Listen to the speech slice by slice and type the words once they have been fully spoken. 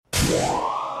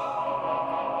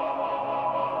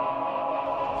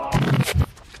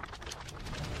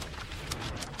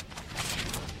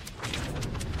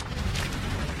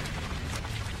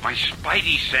My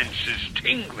spidey sense is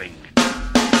tingling.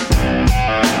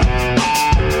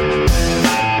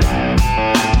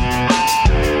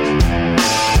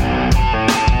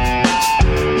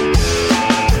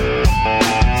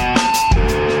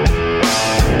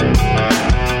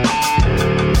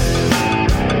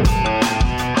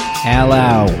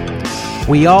 Hello.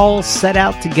 We all set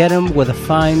out to get him with a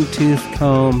fine-tooth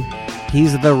comb.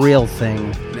 He's the real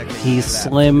thing. He's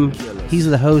Slim. He's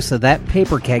the host of That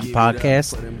Paper Keg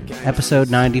Podcast, episode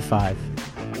 95.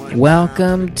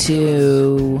 Welcome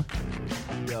to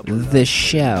the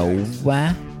show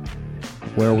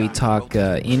where we talk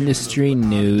industry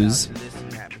news,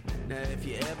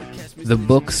 the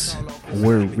books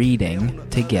we're reading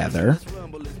together,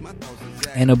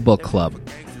 and a book club.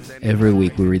 Every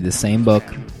week we read the same book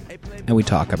and we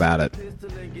talk about it.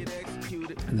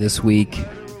 This week,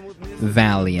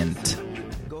 Valiant,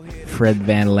 Fred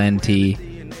Van Lente,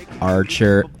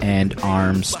 Archer, and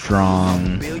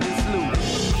Armstrong.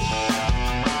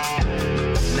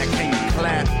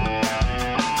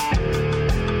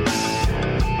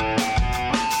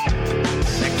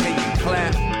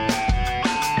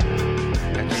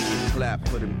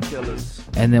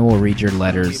 And then we'll read your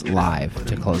letters live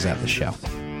to close out the show.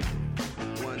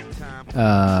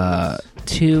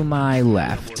 To my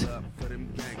left,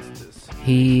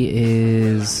 he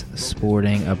is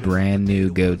sporting a brand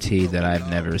new goatee that I've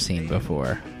never seen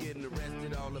before.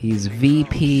 He's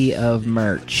VP of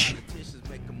merch.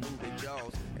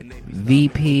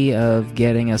 VP of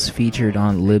getting us featured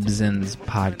on Libsyn's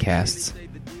podcasts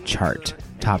chart,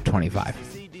 top 25.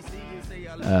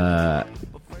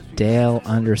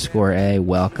 Dale_A,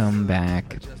 welcome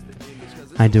back.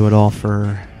 I do it all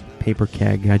for Paper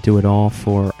Keg. I do it all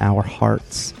for our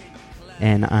hearts.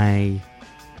 And I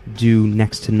do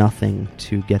next to nothing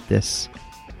to get this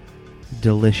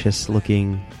delicious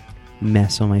looking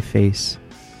mess on my face.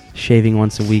 Shaving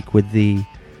once a week with the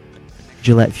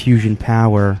Gillette Fusion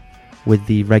Power with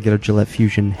the regular Gillette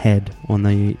Fusion head on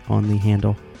the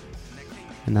handle.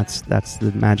 And that's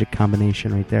the magic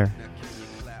combination right there.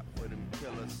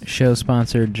 Show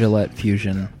sponsor Gillette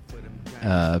Fusion.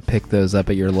 Pick those up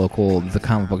at your local The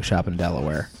Comic Book Shop in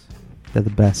Delaware. They're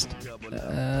the best.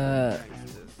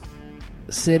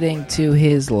 Sitting to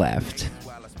his left,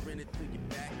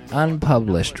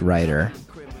 unpublished writer,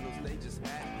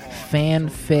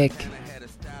 fanfic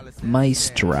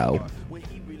maestro.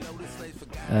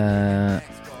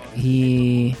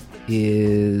 He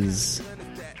is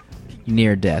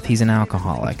near death. He's an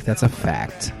alcoholic. That's a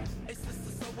fact.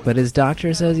 But his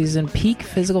doctor says he's in peak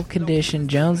physical condition.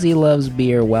 Jonesy loves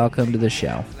beer. Welcome to the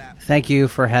show. Thank you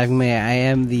for having me. I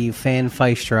am the fan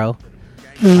Feistro.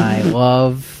 I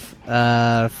love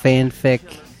fanfic,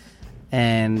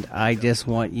 and I just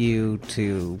want you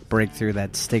to break through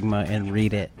that stigma and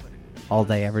read it all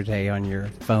day, every day on your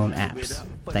phone apps.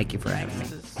 Thank you for having me.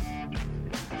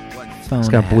 It's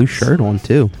got a blue shirt on,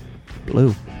 too.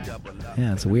 Blue.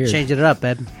 Yeah, it's weird. Change it up,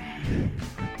 Ed.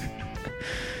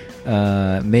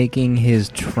 Making his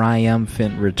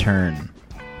triumphant return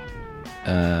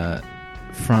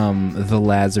from the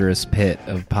Lazarus pit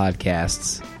of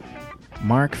podcasts.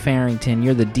 Mark Farrington,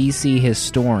 you're the DC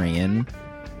historian.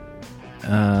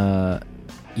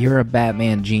 You're a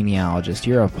Batman genealogist.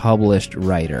 You're a published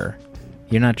writer.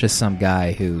 You're not just some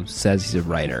guy who says he's a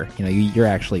writer. You know, you're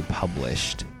actually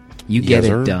published. You get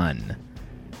it done.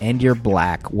 And you're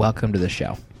black. Welcome to the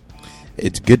show.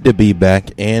 It's good to be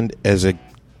back, and as a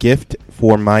gift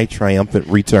for my triumphant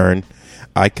return,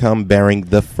 I come bearing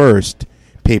the first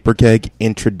Paper Keg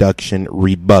introduction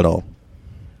rebuttal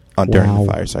during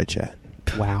the Fireside Chat.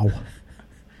 Wow.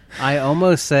 I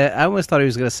almost thought he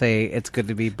was going to say it's good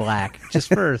to be black, just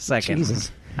for a second.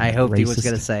 Jesus. I hoped he was Racist.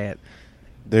 going to say it.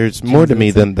 There's more to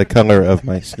me than the color of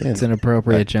my skin. It's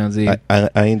inappropriate, Jonesy.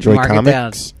 I enjoy Mark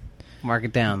comics. Mark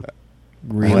it down.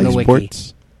 I On like the wiki.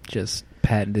 sports. Just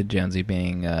patented Jonesy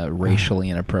being racially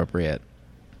inappropriate.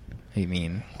 I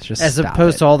mean, just As stop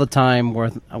opposed it. to all the time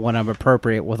when I'm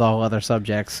appropriate with all other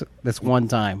subjects. This one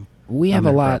time. We have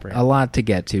I'm a lot to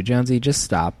get to. Jonesy, just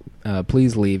stop.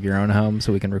 Please leave your own home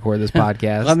so we can record this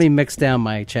podcast. Let me mix down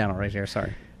my channel right here.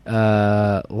 Sorry.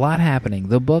 A lot happening.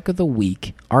 The book of the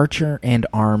week, Archer and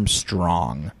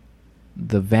Armstrong.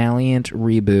 The Valiant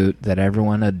reboot that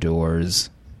everyone adores.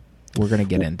 We're going to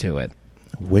get into it.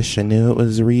 Wish I knew it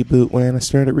was a reboot when I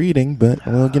started reading, but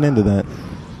we'll get into that.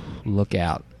 Look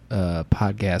out.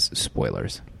 Podcast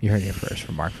spoilers. You heard it here first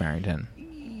from Mark Farrington.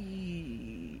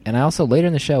 And I also, later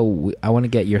in the show, I want to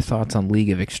get your thoughts on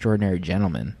League of Extraordinary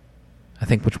Gentlemen. I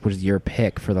think which was your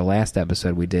pick for the last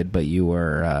episode we did, but you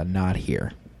were not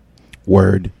here.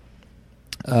 Word.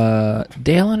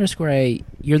 Dale_A,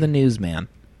 you're the newsman.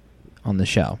 on the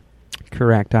show.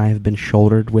 Correct. I have been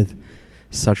shouldered with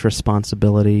such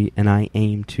responsibility, and I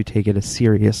aim to take it as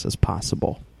serious as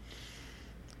possible.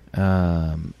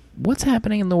 What's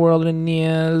happening in the world of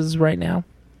news right now?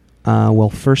 Well,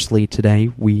 firstly,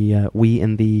 today we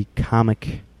in the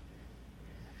comic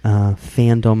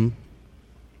fandom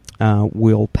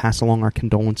will pass along our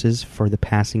condolences for the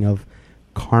passing of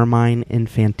Carmine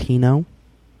Infantino,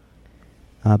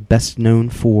 best known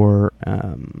for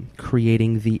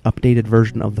creating the updated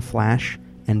version of The Flash,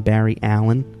 and Barry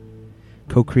Allen,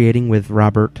 co-creating with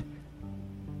Robert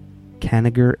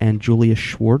Kanigher and Julius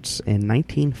Schwartz in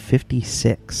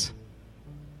 1956.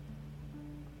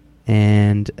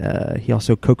 And he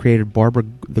also co-created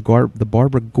the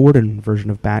Barbara Gordon version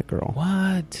of Batgirl.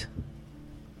 What?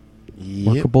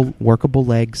 Yep. Workable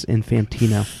legs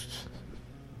Infantino.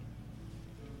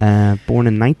 Born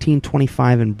in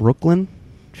 1925 in Brooklyn.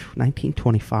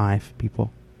 1925,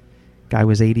 people. Guy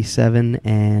was 87,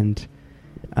 and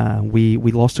we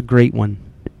lost a great one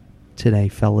today,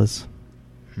 fellas.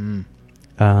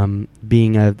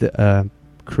 Being a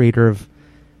creator of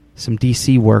some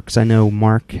DC works, I know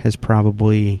Mark has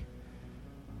probably,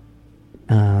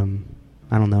 been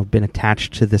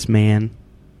attached to this man.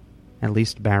 At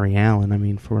least Barry Allen, I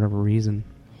mean, for whatever reason.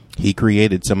 He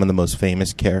created some of the most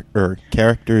famous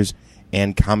characters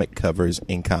and comic covers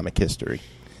in comic history.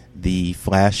 The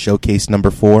Flash Showcase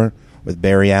 #4 with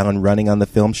Barry Allen running on the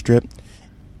film strip,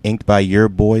 inked by your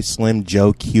boy Slim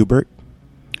Joe Kubert.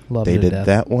 They did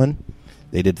that one.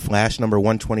 They did Flash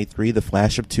 #123, The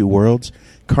Flash of Two Worlds.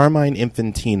 Carmine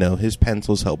Infantino, his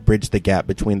pencils helped bridge the gap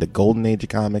between the golden age of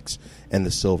comics and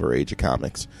the silver age of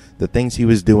comics. The things he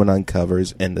was doing on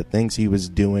covers and the things he was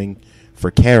doing for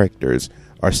characters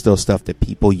are still stuff that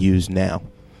people use now.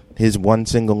 His one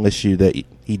single issue that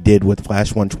he did with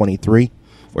Flash 123,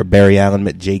 where Barry Allen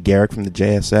met Jay Garrick from the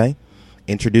JSA,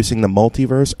 introducing the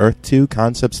multiverse, Earth 2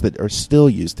 concepts that are still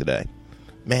used today.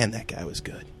 Man, that guy was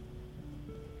good.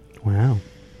 Wow.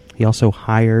 He also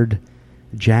hired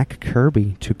Jack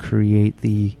Kirby to create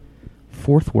the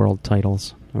Fourth World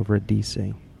titles over at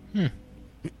DC.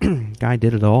 Guy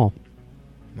did it all.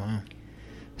 Wow.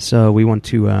 So we want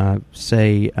to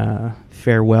say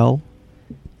farewell,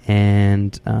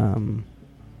 and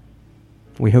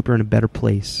we hope you're in a better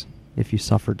place if you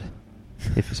suffered.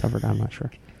 I'm not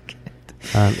sure.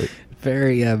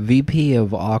 Very VP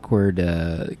of awkward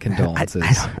condolences.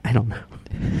 I don't know.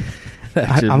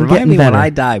 I'm getting me better. when I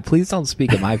die. Please don't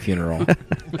speak at my funeral.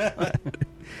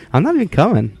 I'm not even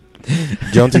coming.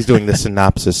 Jonesy's doing the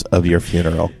synopsis of your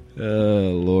funeral. Oh,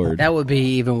 Lord. That would be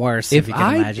even worse if you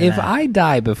can imagine If that. I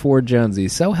die before Jonesy,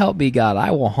 so help me God,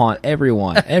 I will haunt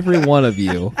everyone, every one of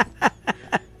you.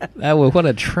 What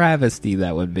a travesty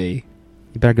that would be.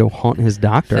 You better go haunt his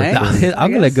doctor. Thanks.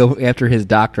 I'm going to go after his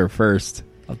doctor first.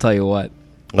 I'll tell you what.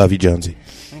 Love you, Jonesy.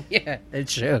 Yeah, it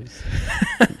shows.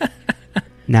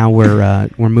 Now we're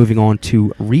moving on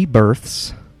to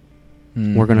rebirths.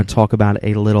 We're going to talk about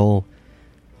a little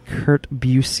Kurt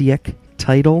Busiek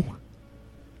title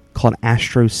called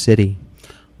Astro City.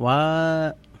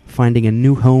 What? Finding a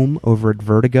new home over at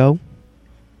Vertigo.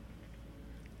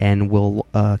 And we'll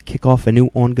kick off a new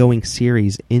ongoing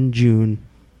series in June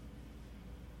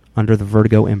under the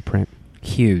Vertigo imprint.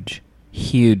 Huge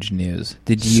news.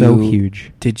 So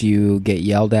huge. Did you get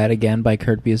yelled at again by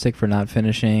Kurt Busiek for not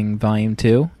finishing Volume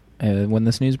 2 when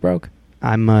this news broke?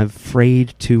 I'm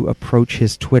afraid to approach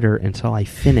his Twitter until I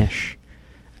finish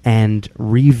and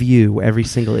review every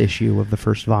single issue of the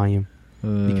first volume,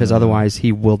 because otherwise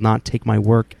he will not take my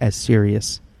work as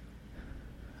serious.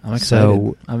 I'm excited.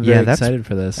 So, I'm very that's excited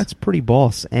for this. That's pretty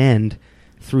boss. And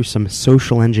through some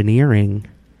social engineering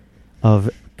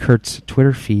of Kurt's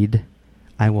Twitter feed,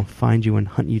 I will find you and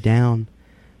hunt you down,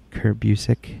 Kurt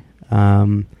Busiek.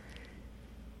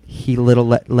 He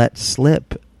let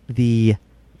slip the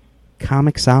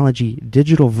Comixology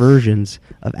digital versions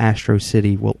of Astro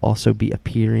City will also be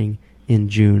appearing in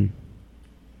June.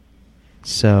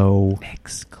 So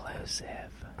exclusive.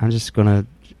 I'm just gonna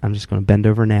bend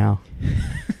over now.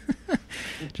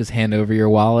 Just hand over your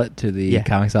wallet to the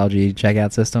Comixology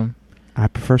checkout system. I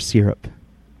prefer syrup.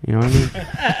 You know what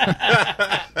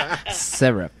I mean?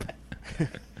 Syrup.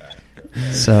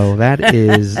 So that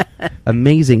is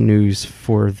amazing news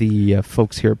for the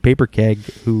folks here at Paper Keg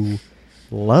who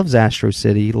loves Astro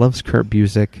City, loves Kurt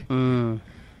Busiek,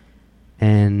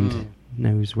 and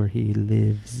knows where he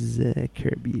lives.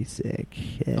 Kurt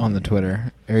Busiek on the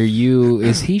Twitter.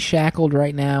 Is he shackled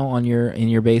right now in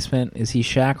your basement? Is he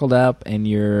shackled up and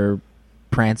you're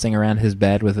prancing around his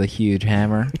bed with a huge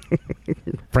hammer?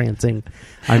 Prancing.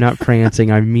 I'm not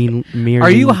prancing. I mean merely...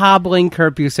 Are you hobbling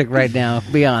Kurt Busiek right now?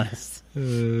 Be honest.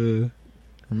 Remind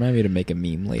me to make a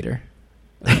meme later.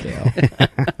 Dale.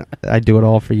 I do it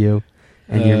all for you.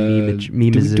 And your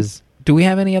memes is... Do we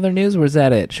have any other news, or is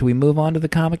that it? Should we move on to the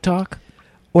comic talk?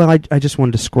 Well, I just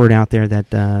wanted to squirt out there that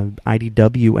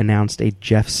IDW announced a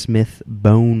Jeff Smith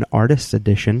Bone Artist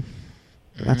Edition.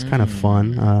 That's kind of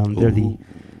fun. They're the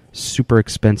super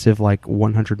expensive, like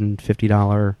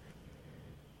 $150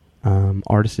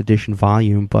 Artist Edition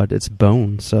volume, but it's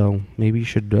Bone, so maybe you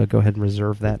should go ahead and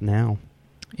reserve that now.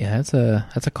 Yeah, that's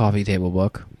a coffee table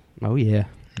book. Oh, yeah.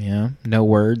 Yeah, no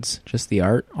words, just the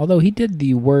art. Although he did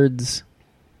the words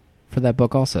for that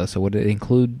book also, so would it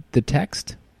include the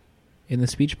text in the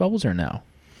speech bubbles or no?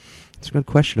 It's a good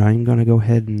question. I'm going to go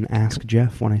ahead and ask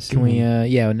Jeff when I see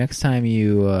him. Next time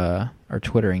you are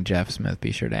Twittering Jeff Smith,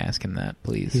 be sure to ask him that,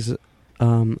 please. He's,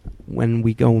 when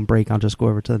we go and break, I'll just go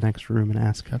over to the next room and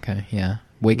ask. Okay, yeah.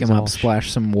 Wake him up,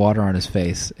 splash some water on his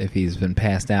face if he's been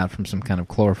passed out from some kind of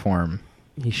chloroform.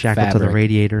 He's shackled to the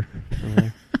radiator.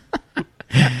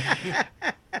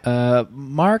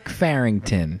 Mark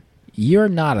Farrington, you're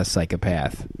not a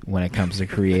psychopath when it comes to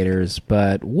creators,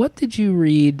 but what did you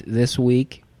read this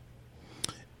week?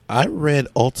 I read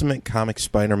Ultimate Comic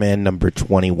Spider-Man number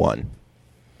 21.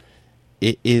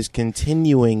 It is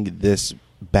continuing this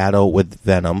battle with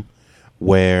Venom,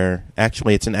 where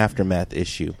actually it's an aftermath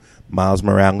issue. Miles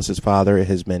Morales' father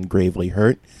has been gravely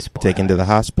hurt, taken to the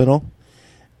hospital.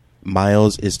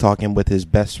 Miles is talking with his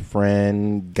best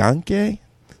friend, Ganke? Is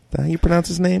that how you pronounce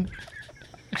his name?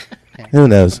 Who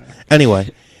knows?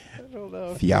 Anyway,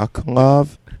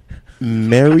 Vyacheslav,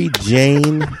 Mary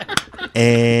Jane,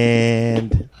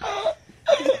 and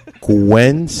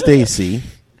Gwen Stacy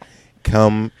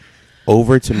come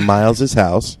over to Miles'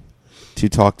 house to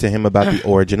talk to him about the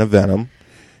origin of Venom.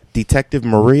 Detective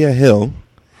Maria Hill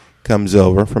comes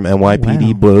over from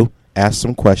NYPD Blue, asks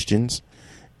some questions,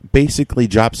 basically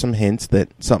drops some hints that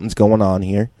something's going on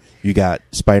here. You got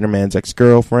Spider-Man's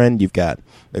ex-girlfriend, you've got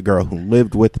the girl who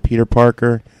lived with Peter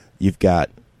Parker, you've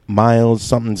got Miles,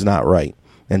 something's not right,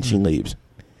 and she leaves.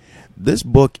 This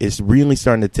book is really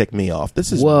starting to tick me off.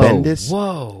 This is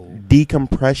Bendis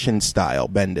decompression style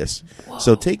Bendis.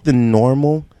 So take the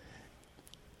normal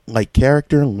like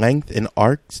character length and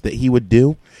arcs that he would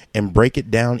do and break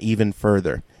it down even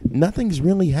further. Nothing's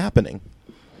really happening.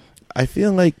 I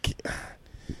feel like,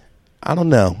 I don't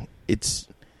know, it's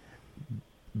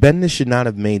Bendis should not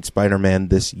have made Spider-Man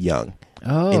this young.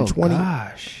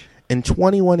 Gosh. In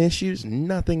 21 issues,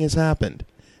 nothing has happened.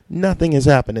 Nothing has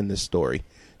happened in this story.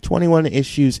 21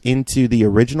 issues into the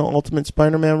original Ultimate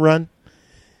Spider-Man run,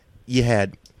 you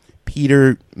had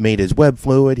Peter made his web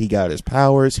fluid, he got his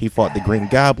powers, he fought the Green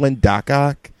Goblin, Doc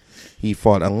Ock, he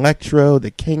fought Electro,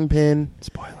 the Kingpin.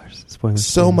 Spoilers.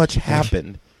 So much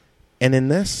happened. And in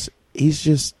this, he's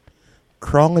just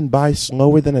crawling by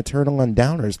slower than a turtle on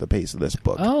Downers, the pace of this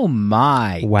book. Oh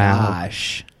my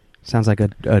gosh. Sounds like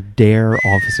a DARE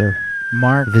officer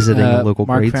visiting a local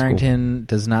Mark grade Farrington school.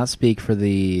 does not speak for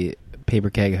the Paper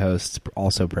Keg hosts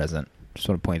also present. Just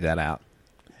want to point that out.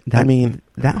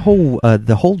 That whole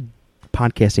the whole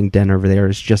podcasting den over there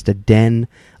is just a den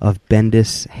of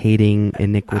Bendis hating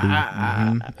iniquity.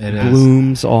 It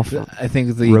blooms off. I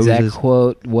think the roses. exact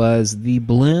quote was, "The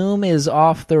bloom is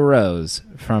off the rose"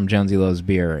 from Jonesy Lowe's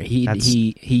beer.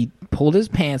 He pulled his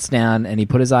pants down and he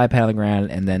put his iPad on the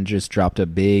ground and then just dropped a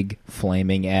big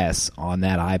flaming S on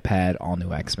that iPad All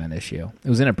New X-Men issue. It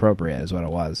was inappropriate, is what it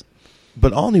was.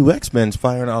 But All New X-Men's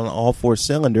firing on all four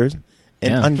cylinders,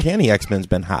 and Uncanny X-Men's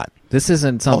been hot. This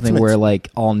isn't something where like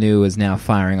All New is now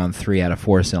firing on 3 out of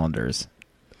 4 cylinders.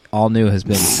 All New has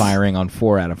been firing on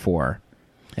 4 out of 4.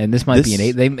 And this might be an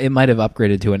 8. It might have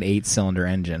upgraded to an 8-cylinder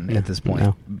engine at this point.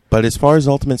 No. But as far as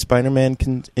Ultimate Spider-Man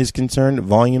is concerned,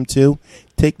 Volume 2,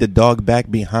 take the dog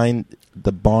back behind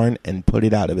the barn and put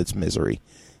it out of its misery.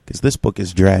 Because this book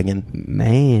is dragging.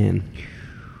 Man.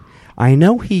 I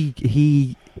know he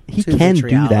can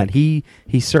do that.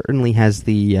 He certainly has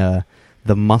the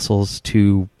muscles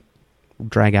to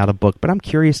drag out a book. But I'm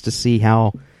curious to see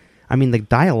how... I mean, the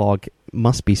dialogue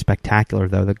must be spectacular,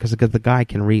 though, because the guy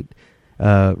can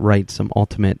write some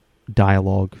ultimate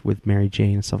dialogue with Mary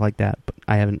Jane and stuff like that. But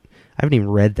I haven't even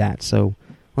read that, so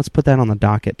let's put that on the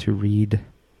docket to read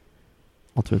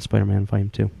Ultimate Spider-Man Volume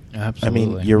 2. Absolutely.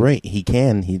 I mean, you're right. He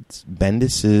can.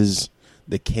 Bendis is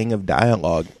the king of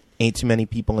dialogue. Ain't too many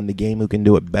people in the game who can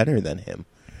do it better than him.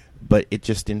 But it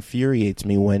just infuriates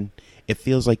me when it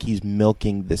feels like he's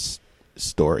milking this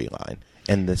storyline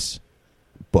and this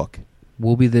book.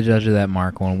 We'll be the judge of that,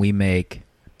 Mark, when we make,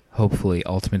 hopefully,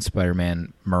 Ultimate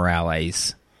Spider-Man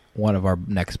Morales one of our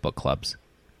next book clubs.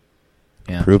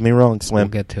 Yeah. Prove me wrong, We'll Slim.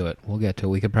 get to it.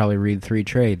 We could probably read 3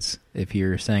 trades. If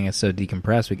you're saying it's so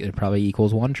decompressed, it probably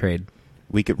equals 1 trade.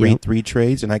 We could read 3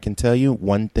 trades, and I can tell you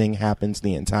one thing happens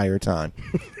the entire time.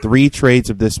 3 trades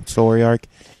of this story arc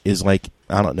is like,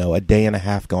 I don't know, a day and a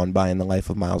half gone by in the life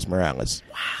of Miles Morales.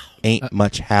 Wow. Ain't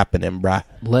much happening, bruh.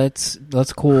 Let's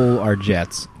cool our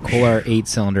jets. Cool our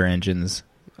 8-cylinder engines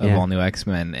of Yeah. all new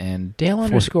X-Men. And Dale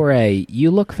 _A,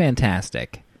 you look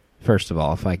fantastic. First of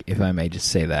all, if I may just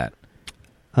say that.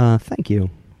 Thank you.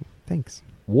 Thanks.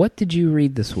 What did you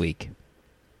read this week?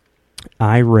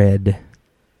 I read,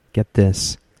 get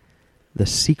this, the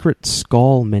Secret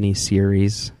Skull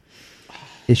miniseries,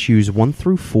 issues 1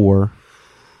 through 4.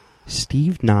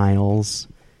 Steve Niles,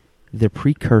 the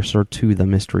precursor to the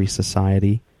Mystery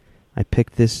Society. I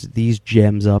picked these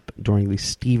gems up during the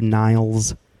Steve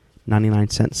Niles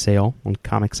 99-cent sale on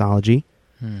Comixology.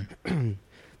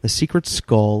 The Secret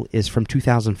Skull is from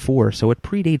 2004, so it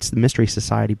predates the Mystery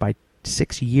Society by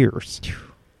 6 years.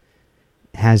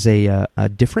 Has a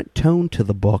different tone to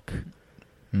the book,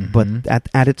 but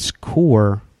at its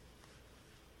core,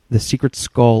 the Secret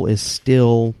Skull is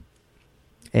still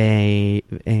a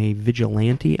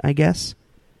vigilante, I guess.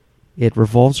 It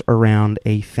revolves around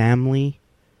a family,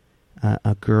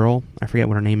 a girl, I forget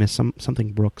what her name is,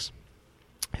 something Brooks,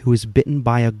 who is bitten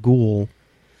by a ghoul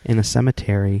in a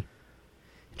cemetery.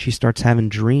 She starts having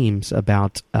dreams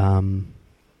about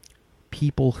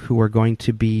people who are going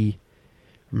to be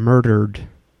murdered,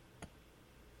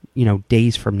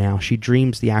 days from now. She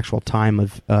dreams the actual time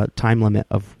limit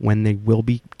of when they will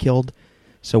be killed.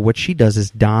 So what she does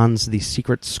is dons the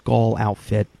Secret Skull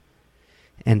outfit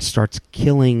and starts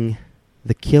killing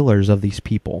the killers of these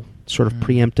people, sort of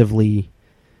preemptively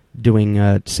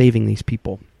saving these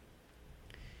people.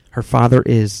 Her father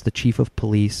is the chief of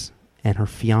police, and her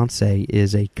fiancé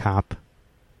is a cop.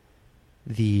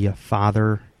 The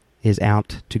father is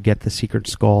out to get the Secret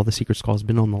Skull. The Secret Skull has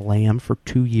been on the lam for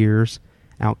 2 years,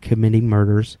 out committing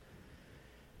murders.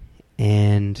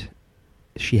 And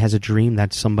she has a dream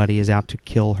that somebody is out to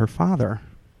kill her father.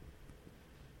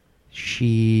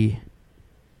 A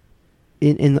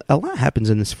lot happens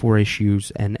in this 4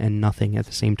 issues and nothing at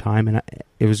the same time. And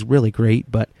it was really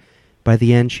great, but by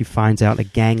the end she finds out a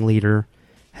gang leader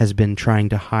has been trying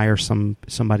to hire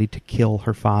somebody to kill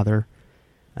her father,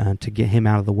 to get him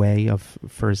out of the way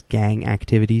for his gang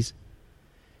activities.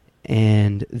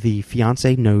 And the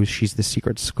fiancé knows she's the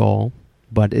Secret Skull,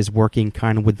 but is working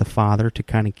kind of with the father to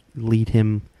kind of lead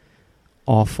him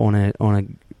off on a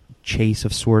chase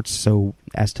of sorts, so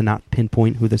as to not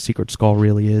pinpoint who the Secret Skull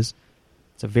really is.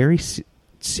 It's a very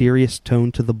serious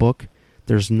tone to the book.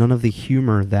 There's none of the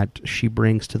humor that she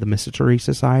brings to the Mystery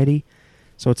Society.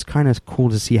 So it's kind of cool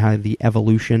to see how the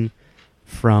evolution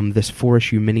from this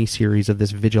 4-issue miniseries of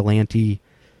this vigilante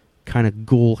kind of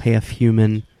ghoul,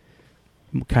 half-human,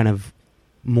 kind of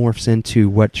morphs into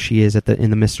what she is in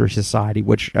the Mystery Society,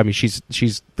 which, I mean, she's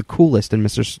the coolest in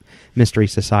Mystery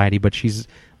Society, but she's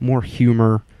more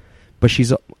humor. But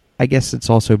I guess it's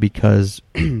also because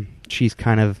she's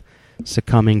kind of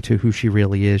succumbing to who she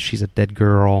really is. She's a dead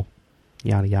girl,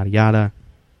 yada, yada, yada.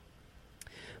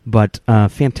 But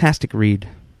fantastic read.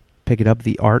 Pick it up.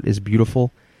 The art is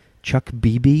beautiful. Chuck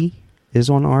Beebe is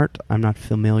on art. I'm not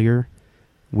familiar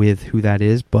with who that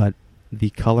is, but the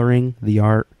coloring, the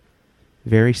art,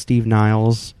 very Steve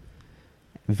Niles.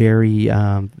 Very,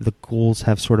 the ghouls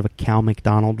have sort of a Cal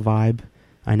McDonald vibe.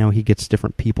 I know he gets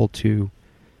different people to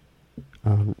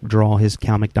draw his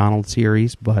Cal McDonald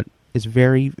series, but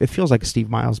it feels like a Steve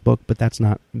Miles book, but that's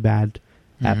not bad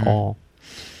at all.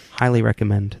 Highly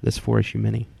recommend this 4-issue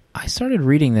mini. I started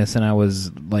reading this and I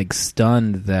was like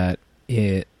stunned that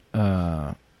it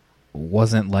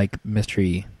wasn't like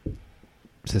Mystery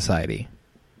Society.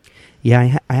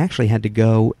 Yeah, I actually had to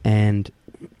go and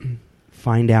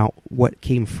find out what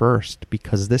came first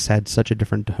because this had such a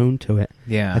different tone to it.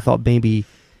 Yeah. I thought maybe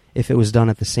if it was done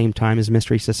at the same time as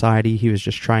Mystery Society, he was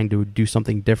just trying to do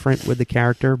something different with the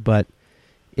character, but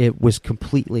it was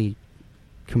completely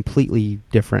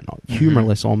different,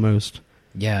 humorless almost.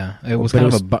 Yeah, it was kind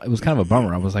of a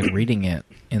bummer. I was like reading it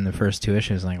in the first 2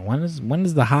 issues, like when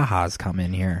does the ha-has come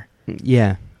in here?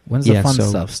 Yeah, when's the fun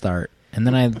stuff start? And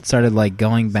then I started like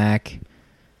going back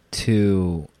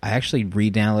to. I actually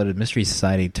re-downloaded Mystery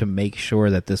Society to make sure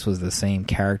that this was the same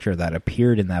character that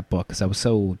appeared in that book because I was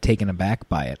so taken aback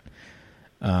by it.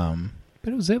 But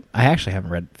it was it. I actually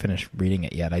haven't finished reading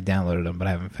it yet. I downloaded them, but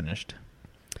I haven't finished.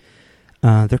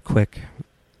 They're quick.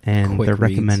 And they're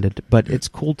recommended. But it's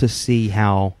cool to see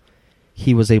how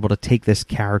he was able to take this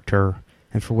character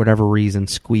and for whatever reason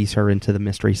squeeze her into the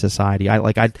Mystery Society. I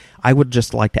would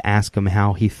just like to ask him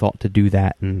how he thought to do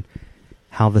that, and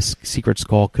how the Secret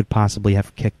Skull could possibly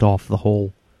have kicked off the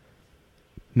whole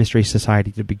Mystery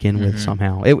Society to begin with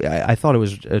somehow. I thought it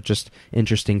was just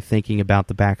interesting thinking about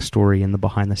the backstory and the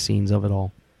behind the scenes of it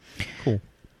all. Cool.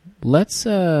 Let's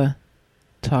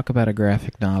talk about a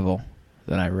graphic novel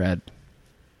that I read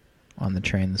on the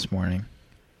train this morning.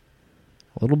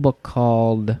 A little book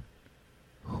called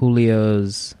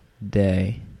Julio's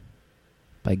Day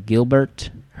by Gilbert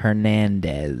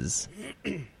Hernandez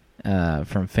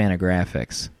from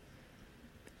Fantagraphics.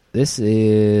 This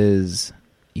is...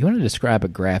 You want to describe a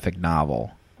graphic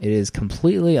novel. It is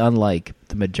completely unlike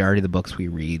the majority of the books we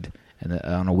read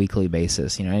on a weekly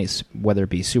basis. You know, whether it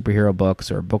be superhero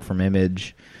books or a book from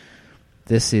Image.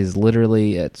 This is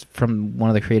literally, it's from one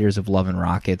of the creators of Love and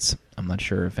Rockets. I'm not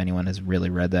sure if anyone has really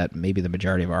read that. Maybe the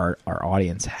majority of our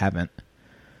audience hasn't.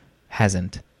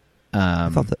 I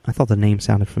thought the name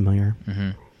sounded familiar.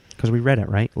 Because we read it,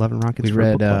 right? Love and Rockets. We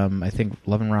read, I think,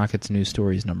 Love and Rockets News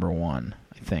Stories #1,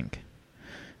 I think.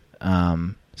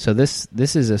 So this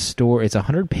is a story. It's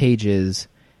 100 pages,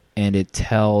 and it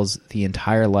tells the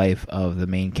entire life of the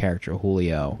main character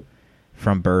Julio,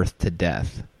 from birth to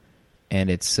death. And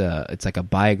it's like a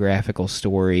biographical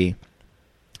story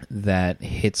that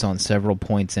hits on several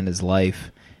points in his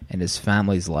life and his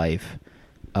family's life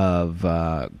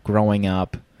of growing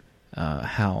up,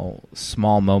 how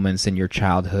small moments in your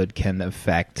childhood can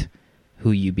affect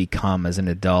who you become as an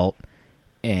adult.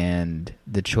 And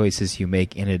the choices you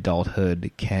make in adulthood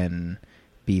can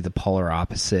be the polar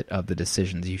opposite of the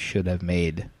decisions you should have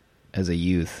made as a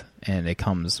youth. And it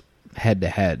comes head to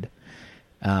head.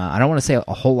 I don't want to say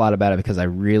a whole lot about it because I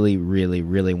really, really,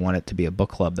 really want it to be a book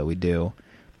club that we do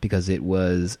because it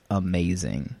was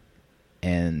amazing.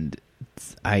 And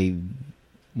I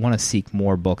want to seek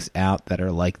more books out that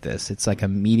are like this. It's like a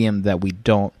medium that we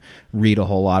don't read a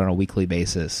whole lot on a weekly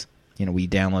basis. You know, we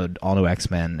download All New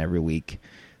X-Men every week,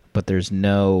 but there's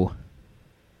no,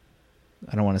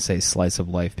 I don't want to say slice of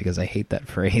life because I hate that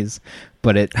phrase,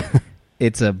 but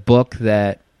it's a book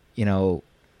that, you know,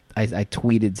 I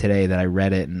tweeted today that I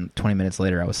read it, and 20 minutes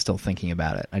later I was still thinking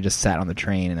about it. I just sat on the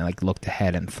train and I looked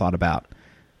ahead and thought about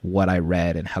what I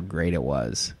read and how great it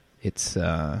was. It's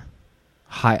my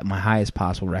highest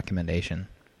possible recommendation.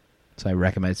 So I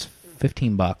recommend it's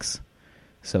 $15.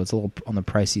 So it's a little on the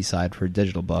pricey side for a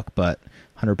digital book, but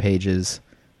 100 pages,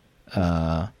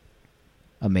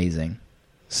 amazing.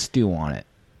 Stew on it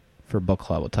for book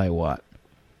club. I'll tell you what.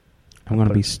 I'm going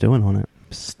to be stewing on it.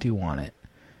 Stew on it.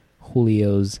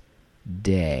 Julio's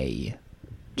Day.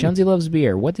 Jonesy Loves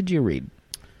Beer. What did you read?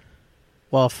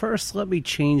 Well, first, let me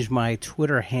change my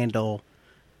Twitter handle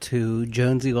to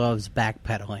Jonesy Loves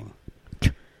Backpedaling.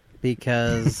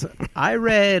 Because I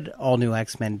read All New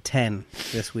X-Men 10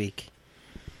 this week.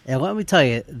 And let me tell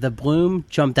you, the bloom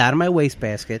jumped out of my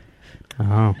wastebasket,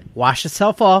 washed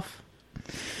itself off,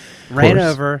 ran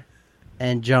over,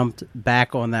 and jumped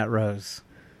back on that rose.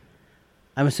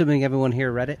 I'm assuming everyone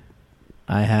here read it?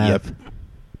 I have. Yep.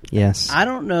 Yes. I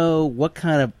don't know what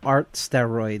kind of art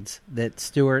steroids that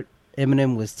Stuart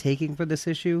Eminem was taking for this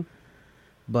issue,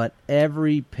 but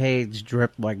every page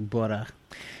dripped like butter.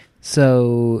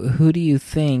 So, who do you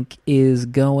think is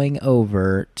going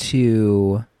over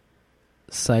to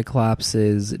Cyclops'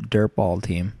 dirtball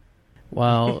team?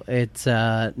 Well, it's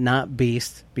not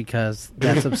Beast, because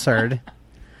that's absurd.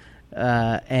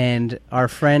 And our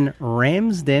friend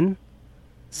Ramsden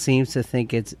seems to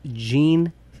think it's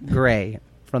Jean Grey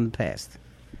from the past.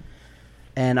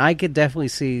 And I could definitely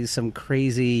see some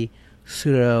crazy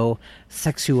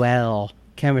pseudo-sexual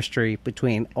chemistry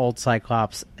between old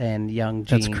Cyclops and young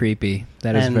Jean. That's creepy.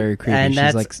 That is very creepy. And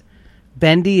She's like,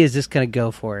 Bendy is just going to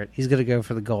go for it. He's going to go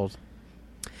for the gold.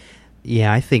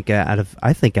 Yeah, I think out of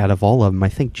all of them, I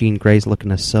think Jean Grey's looking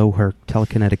to sow her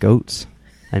telekinetic oats.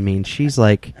 I mean, she's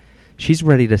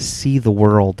ready to see the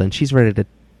world, and she's ready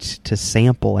to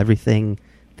sample everything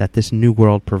that this new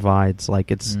world provides.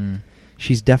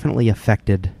 She's definitely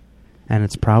affected, and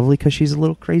it's probably because she's a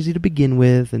little crazy to begin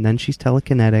with, and then she's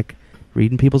telekinetic,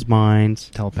 reading people's minds.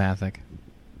 telepathic.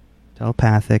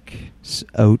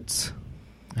 Oats.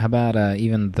 How about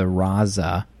even the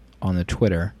Raza on the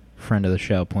Twitter, friend of the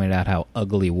show, pointed out how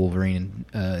ugly Wolverine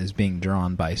is being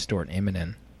drawn by Stuart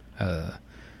Eminem.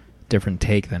 Different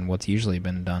take than what's usually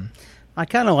been done. I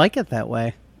kind of like it that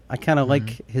way. I kind of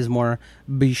like his more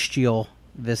bestial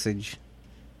visage.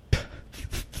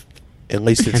 At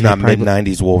least it's not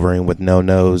mid-90s Wolverine with no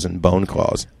nose and bone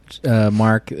claws.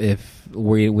 Mark, if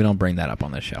we don't bring that up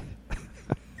on this show.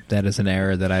 That is an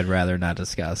error that I'd rather not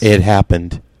discuss. It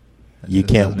happened. You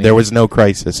can't. There was no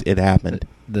crisis. It happened.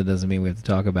 That doesn't mean we have to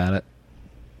talk about it.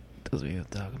 Because we have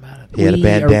to talk about it. He had a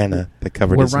bandana that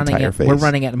covered his entire face. We're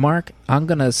running at Mark. I'm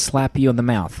gonna slap you in the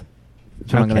mouth.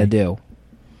 That's what I'm Okay. gonna do.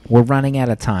 We're running out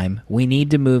of time. We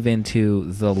need to move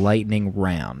into the lightning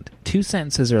round. 2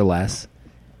 sentences or less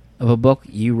of a book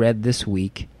you read this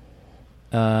week.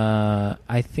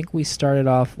 I think we started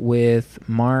off with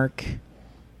Mark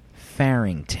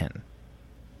Farrington.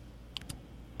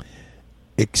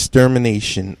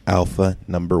 Extermination Alpha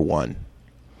 #1.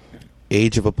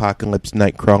 Age of Apocalypse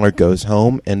Nightcrawler goes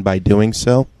home, and by doing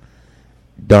so,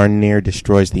 darn near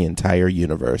destroys the entire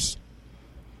universe.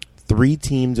 3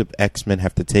 teams of X-Men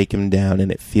have to take him down, and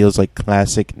it feels like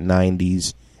classic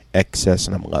 90s excess,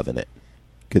 and I'm loving it.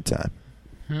 Good time.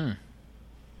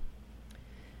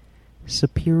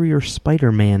 Superior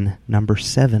Spider-Man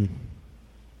 #7.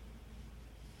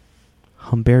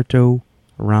 Humberto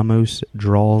Ramos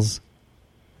draws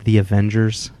The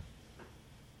Avengers.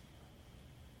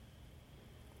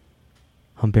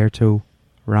 Humberto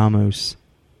Ramos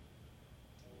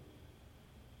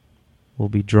will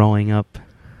be drawing up.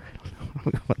 I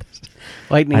don't know what this is.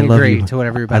 Lightning I love agree you. to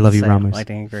whatever you're about I love to you, say. Ramos.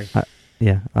 Lightning agree.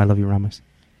 Yeah, I love you, Ramos.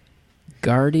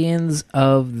 Guardians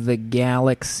of the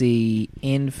Galaxy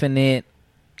Infinite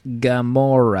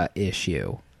Gamora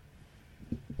issue.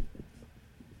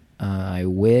 I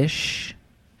wish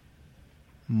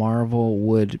Marvel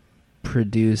would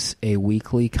produce a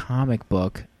weekly comic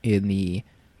book in the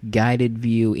Guided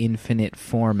View Infinite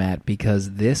format,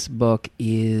 because this book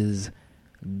is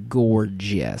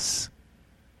gorgeous.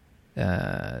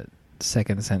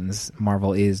 Second sentence,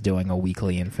 Marvel is doing a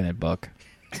weekly Infinite book.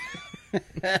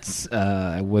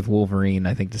 With Wolverine,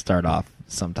 I think, to start off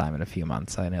sometime in a few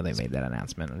months. I know they made that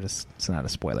announcement. It's not a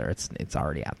spoiler. It's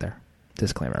already out there.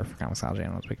 Disclaimer for Comicsology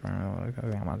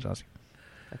analysts.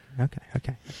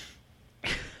 Okay.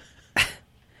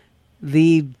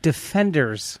 The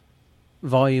Defenders,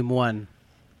 Volume 1.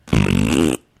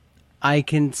 I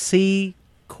can see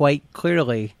quite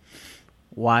clearly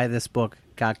why this book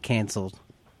got canceled.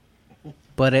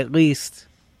 But at least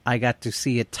I got to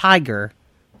see a tiger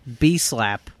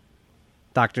slap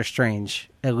Doctor Strange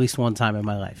at least one time in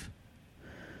my life.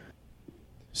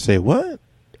 Say what?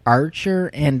 Archer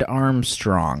and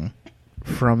Armstrong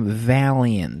from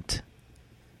Valiant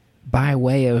by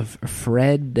way of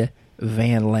Fred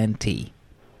Van Lente.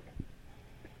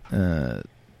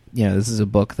 This is a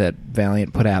book that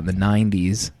Valiant put out in the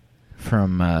 90s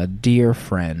from a dear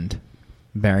friend,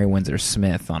 Barry Windsor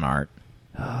Smith, on art.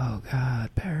 Oh, God,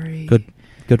 Barry.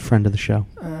 Good friend of the show.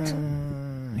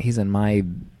 He's in my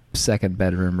second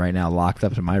bedroom right now, locked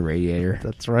up to my radiator.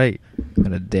 That's right.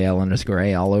 Got a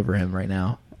Dale_A all over him right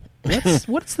now.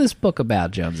 What's this book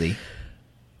about, Jonesy?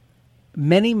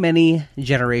 Many, many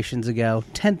generations ago,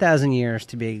 10,000 years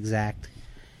to be exact,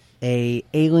 a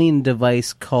alien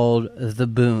device called the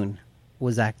Boon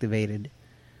was activated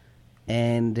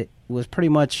and was pretty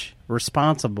much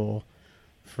responsible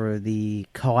for the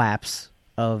collapse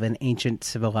of an ancient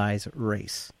civilized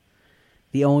race.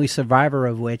 The only survivor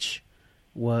of which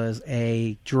was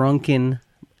a drunken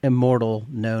immortal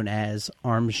known as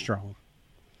Armstrong.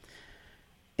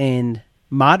 In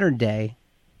modern day,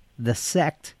 the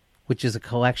Sect, which is a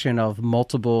collection of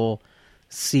multiple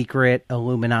secret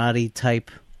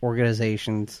Illuminati-type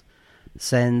organizations,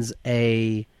 sends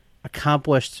a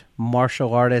accomplished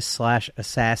martial artist /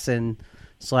 assassin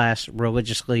 /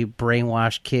 religiously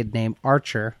brainwashed kid named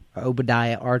Archer,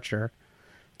 Obadiah Archer,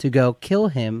 to go kill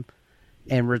him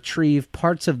and retrieve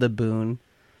parts of the Boon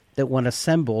that, when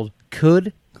assembled,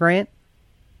 could grant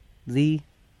the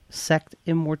Sect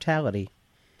immortality.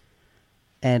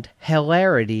 And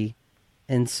hilarity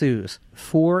ensues.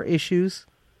 4 issues,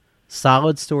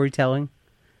 solid storytelling,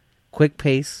 quick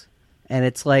pace, and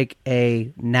it's like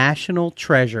a National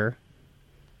Treasure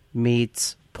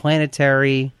meets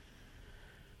Planetary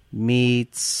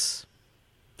meets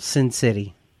Sin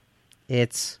City.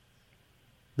 It's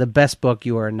the best book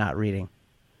you are not reading.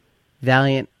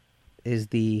 Valiant is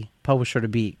the publisher to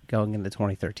beat going into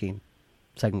 2013.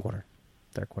 Second quarter,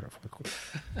 third quarter, fourth quarter.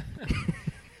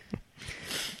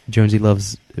 Jonesy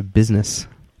loves business.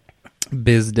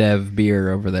 BizDev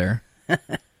beer over there.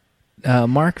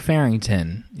 Mark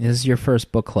Farrington, this is your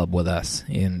first book club with us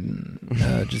in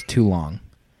just too long.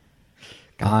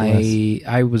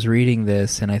 I was reading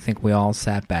this, and I think we all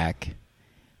sat back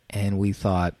and we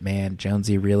thought, man,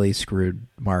 Jonesy really screwed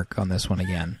Mark on this one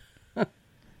again.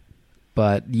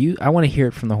 But I want to hear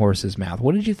it from the horse's mouth.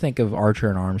 What did you think of Archer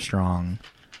and Armstrong?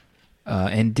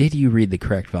 And did you read the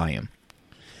correct volume?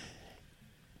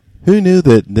 Who knew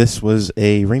that this was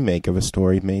a remake of a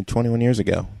story made 21 years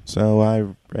ago? So I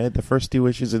read the first 2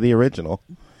 issues of the original.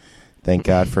 Thank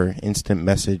God for instant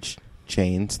message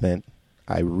chains that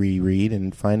I reread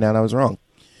and find out I was wrong.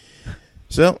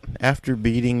 So, after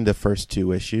beating the first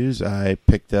 2 issues, I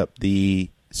picked up the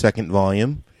second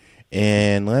volume.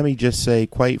 And let me just say,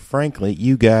 quite frankly,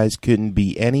 you guys couldn't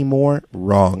be any more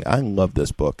wrong. I love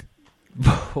this book.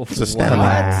 It's astounding.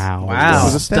 Wow. It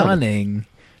was astounding. Stunning.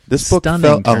 This book Stunning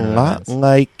felt a turn of lot events.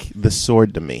 like The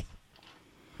Sword to me,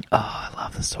 Oh, I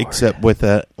love the story. except with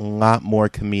a lot more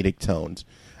comedic tones.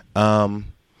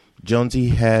 Jonesy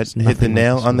had It's hit nothing the like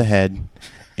nail The on the Sword. head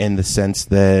in the sense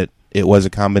that it was a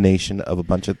combination of a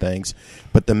bunch of things.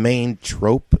 But the main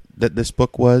trope that this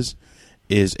book was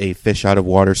is a fish out of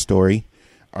water story.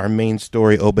 Our main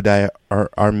story,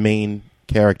 our main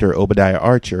character, Obadiah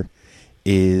Archer,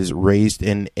 is raised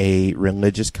in a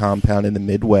religious compound in the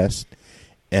Midwest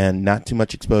and not too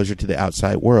much exposure to the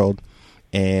outside world.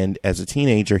 And as a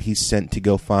teenager, he's sent to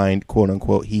go find, quote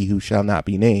unquote, he who shall not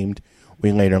be named.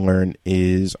 We later learn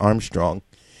is Armstrong.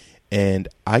 And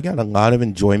I got a lot of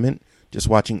enjoyment just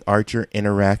watching Archer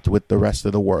interact with the rest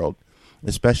of the world,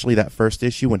 especially that first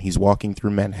issue when he's walking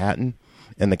through Manhattan.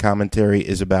 And the commentary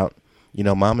is about,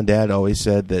 Mom and Dad always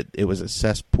said that it was a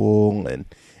cesspool and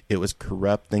it was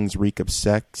corrupt, things reek of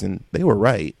sex, and they were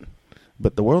right.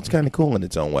 But the world's kind of cool in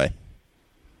its own way.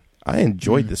 I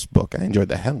enjoyed this book. I enjoyed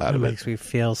the hell out It of makes it. me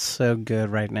feel so good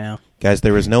right now. Guys,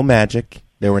 there was no magic,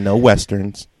 there were no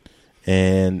westerns,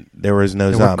 and there was no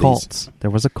There were zombies. cults.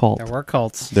 There was a cult. There were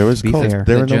cults. There was To be cults. fair.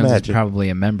 There that were no Jones is magic. probably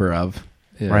a member of.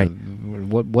 Right.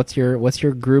 What's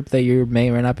your group that you may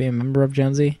or may not be a member of,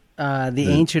 Jonesy? The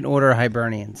Ancient Order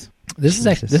Hibernians. This is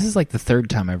Jesus. this is like the third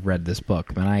time I've read this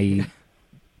book, and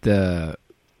the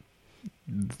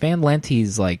Van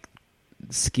Lente's like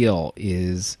skill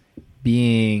is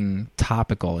being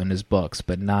topical in his books,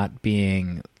 but not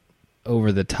being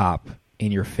over the top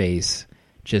in your face,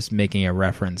 just making a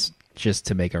reference just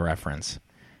to make a reference.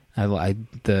 The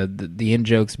in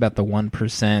jokes about the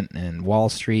 1% and Wall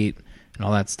Street and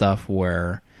all that stuff,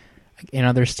 where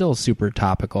they're still super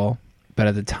topical, but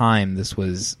at the time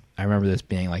I remember this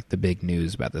being like the big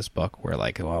news about this book, where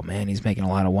like, oh man, he's making a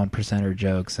lot of 1%er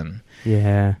jokes, and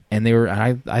they were.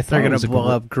 I thought They're it going was to a blow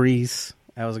gr- up Greece.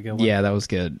 That was a good one. Yeah, that was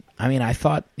good. I mean, I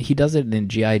thought he does it in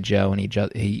G.I. Joe, and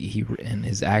he and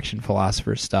his action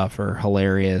philosopher stuff are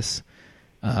hilarious,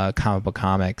 comic book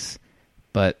comics,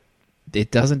 but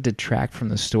it doesn't detract from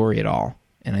the story at all.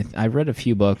 And I read a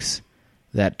few books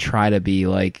that try to be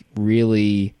like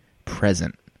really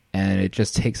present, and it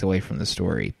just takes away from the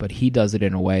story. But he does it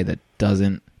in a way that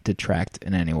doesn't detract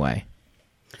in any way.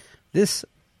 This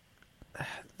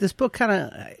book kind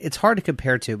of, it's hard to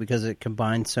compare to because it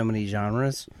combines so many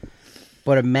genres.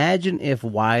 But imagine if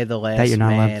Why the Last Man... That you're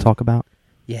not allowed to talk about?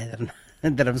 Yeah,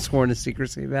 that I'm sworn to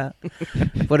secrecy about.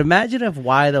 But imagine if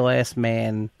Why the Last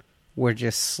Man were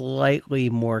just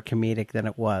slightly more comedic than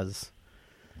it was.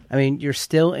 I mean, you're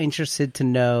still interested to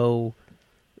know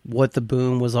what the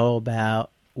boom was all about,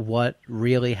 what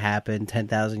really happened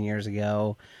 10,000 years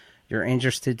ago. You're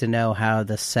interested to know how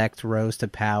the sect rose to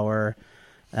power.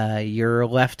 You're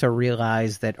left to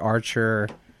realize that Archer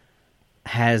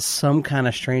has some kind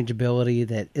of strange ability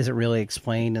that isn't really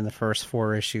explained in the first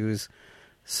 4 issues.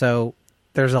 So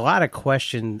there's a lot of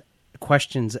questions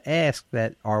asked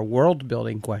that are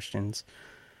world-building questions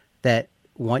that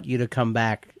want you to come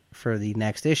back for the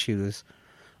next issues,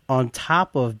 on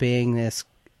top of being this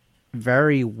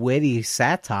very witty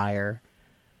satire.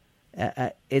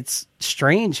 It's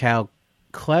strange how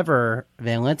clever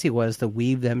Van Lente was to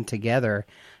weave them together.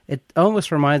 It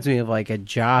almost reminds me of like a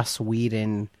Joss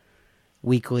Whedon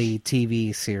weekly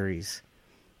TV series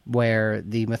where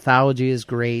the mythology is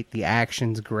great, the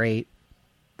action's great,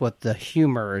 but the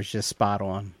humor is just spot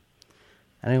on.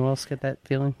 Anyone else get that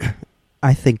feeling?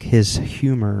 I think his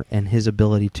humor and his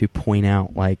ability to point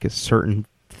out like certain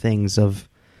things of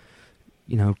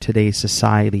today's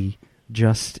society,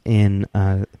 just in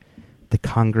the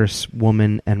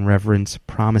Congresswoman and Reverend's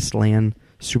Promised Land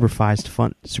supervised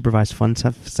fun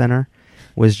center,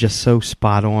 was just so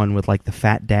spot on, with like the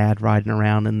fat dad riding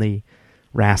around in the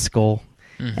Rascal,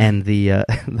 and the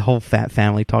whole fat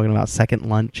family talking about second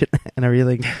lunch and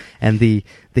everything, and the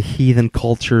heathen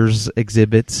cultures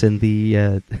exhibits in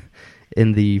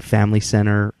the family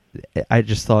center. I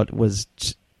just thought it was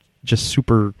just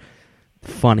super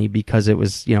funny because it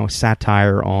was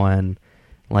satire on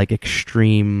like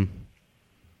extreme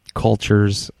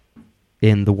cultures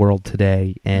in the world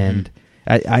today, and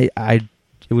it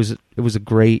was a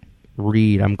great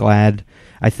read. I'm glad.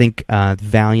 I think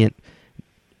Valiant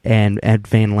and Ed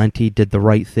Van Lente did the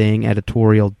right thing,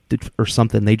 editorial or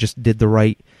something. They just did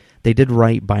they did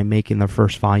right by making the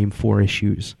first volume 4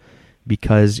 issues,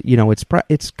 because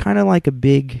it's kind of like a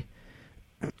big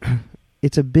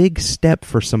it's a big step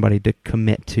for somebody to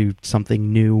commit to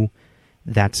something new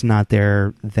that's not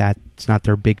their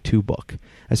big two book,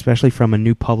 especially from a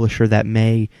new publisher that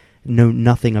may know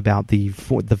nothing about the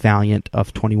Valiant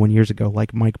of 21 years ago,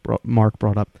 like Mark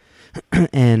brought up,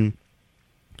 and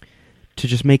to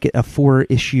just make it a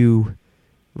 4-issue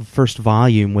first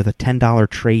volume with a $10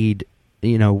 trade,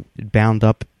 bound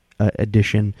up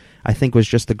edition, I think was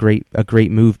just a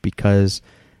great move, because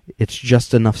it's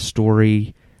just enough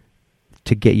story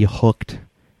to get you hooked,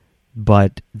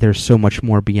 but there's so much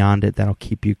more beyond it that'll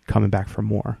keep you coming back for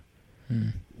more.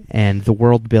 And the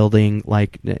world building,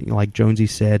 like Jonesy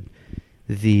said,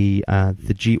 the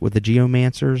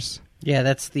Geomancers. Yeah,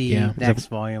 that's the next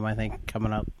volume, I think,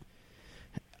 coming up.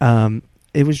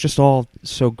 It was just all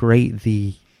so great,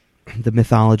 the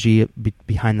mythology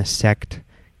behind the sect,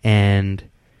 and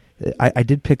I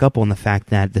did pick up on the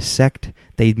fact that the sect,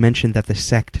 they mentioned that the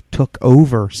sect took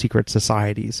over secret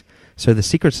societies. So the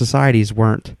secret societies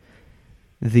weren't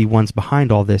the ones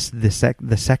behind all this. The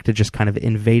sect had just kind of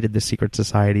invaded the secret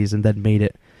societies and then made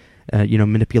it,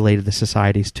 manipulated the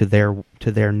societies to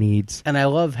their needs. And I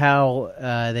love how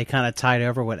they kind of tied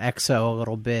over with Exo a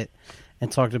little bit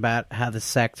and talked about how the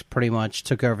sect pretty much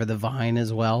took over the Vine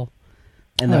as well.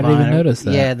 And I didn't even notice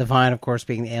that. Yeah, the Vine, of course,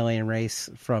 being the alien race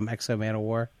from Exo Man of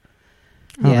War.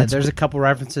 Oh, Yeah, there's a couple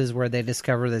references where they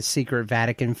discover the secret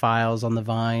Vatican files on the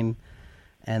Vine,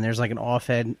 and there's like an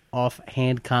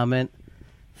offhand comment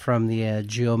from the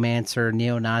Geomancer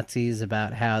neo-Nazis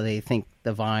about how they think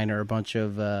the Vine are a bunch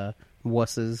of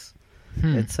wusses.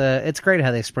 It's great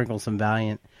how they sprinkle some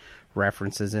Valiant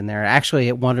references in there. Actually,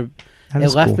 it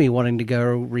left me wanting to go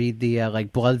read the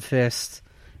like Blood Fist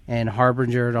and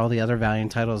Harbinger and all the other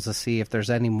Valiant titles to see if there's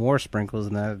any more sprinkles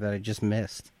in that I just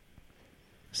missed.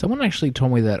 Someone actually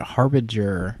told me that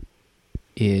Harbinger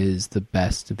is the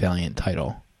best Valiant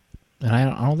title, and I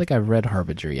don't think I've read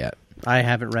Harbinger yet. I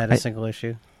haven't read a single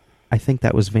issue. I think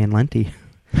that was Van Lente.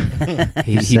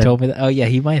 He told me that. Oh yeah,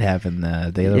 he might have in the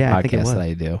other podcast that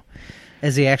I do.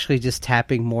 Is he actually just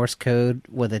tapping Morse code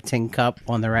with a tin cup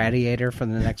on the radiator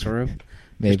from the next room?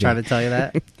 Maybe. Just trying to tell you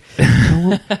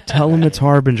Tell that? him it's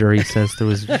Harbinger, he says through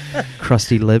his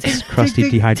crusty lips, crusty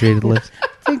dehydrated lips.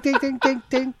 Ding, ding, ding, ding,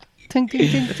 ding. Ding,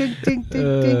 ding, ding, ding, ding,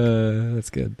 ding. That's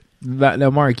good. Now,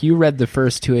 Mark, you read the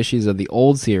first 2 issues of the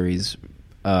old series.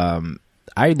 I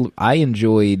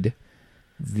enjoyed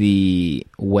the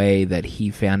way that he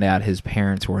found out his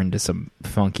parents were into some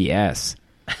funky ass.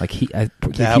 Like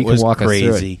that he was walk crazy.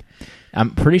 Us through it.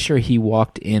 I'm pretty sure he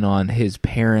walked in on his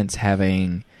parents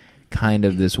having kind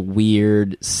of this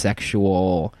weird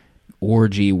sexual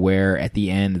orgy where at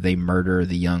the end they murder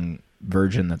the young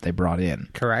virgin that they brought in.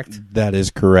 Correct. That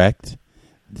is correct.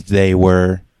 They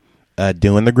were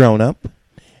doing the grown-up,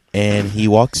 and he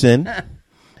walks in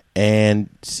and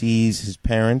sees his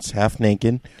parents half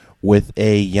naked with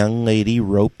a young lady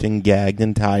roped and gagged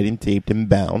and tied and taped and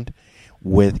bound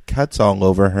with cuts all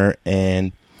over her,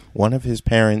 and one of his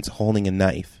parents holding a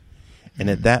knife. And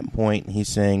at that point, he's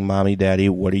saying, "Mommy, Daddy,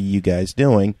 what are you guys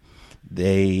doing?"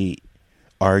 They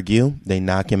argue. They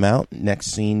knock him out. Next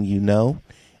scene,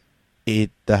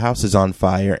 the house is on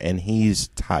fire, and he's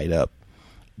tied up.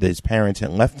 His parents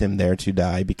had left him there to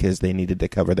die because they needed to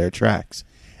cover their tracks.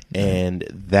 And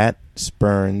that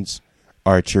spurns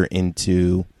Archer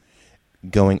into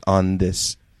going on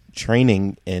this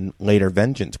training and later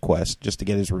vengeance quest just to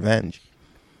get his revenge.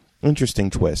 Interesting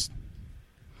twist.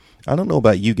 I don't know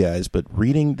about you guys, but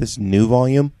reading this new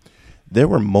volume, there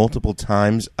were multiple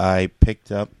times I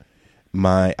picked up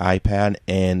my iPad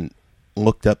and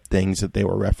looked up things that they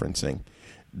were referencing.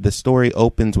 The story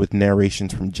opens with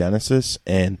narrations from Genesis,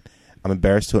 and I'm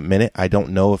embarrassed to admit it, I don't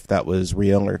know if that was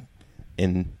real or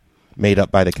made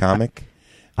up by the comic.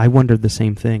 I wondered the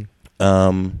same thing.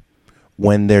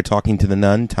 When they're talking to the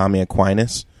nun, Tommy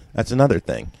Aquinas, that's another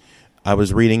thing. I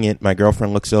was reading it, my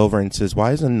girlfriend looks over and says,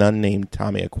 "Why is a nun named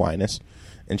Tommy Aquinas?"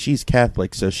 And she's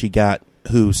Catholic, so she got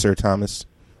who Sir Thomas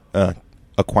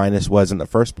Aquinas was in the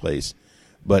first place.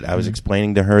 But I was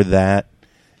explaining to her that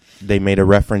they made a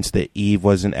reference that Eve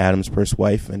wasn't Adam's first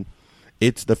wife, and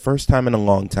it's the first time in a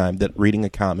long time that reading a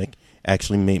comic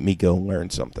actually made me go learn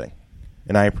something,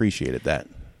 and I appreciated that.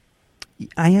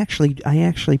 I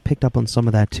actually picked up on some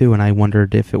of that too, and I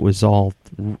wondered if it was all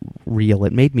real.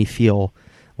 It made me feel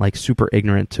like super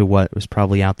ignorant to what was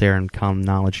probably out there and common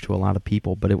knowledge to a lot of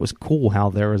people. But it was cool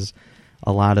how there was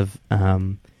a lot of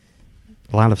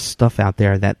stuff out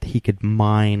there that he could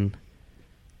mine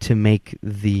to make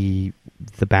the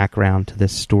background to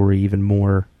this story even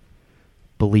more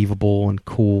believable and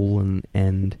cool and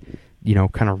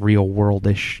kind of real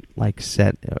worldish, like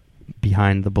set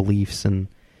behind the beliefs and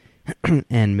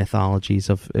and mythologies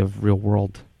of real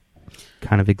world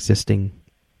kind of existing.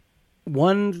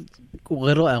 One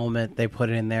little element they put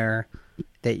in there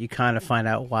that you kind of find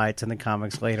out why it's in the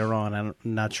comics later on, I'm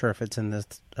not sure if it's in this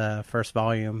first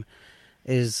volume,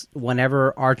 is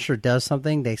whenever Archer does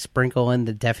something, they sprinkle in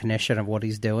the definition of what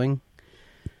he's doing.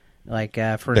 Like,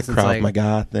 for The instance, Krav like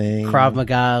Maga thing. Krav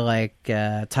Maga, like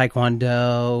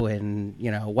Taekwondo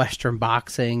and, Western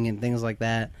boxing and things like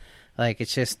that. Like,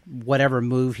 it's just whatever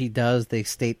move he does, they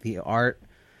state the art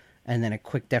and then a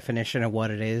quick definition of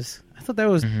what it is. I thought that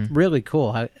was really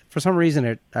cool. For some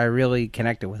reason, I really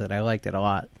connected with it. I liked it a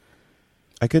lot.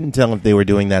 I couldn't tell if they were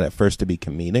doing that at first to be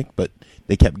comedic, but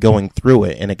they kept going through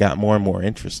it, and it got more and more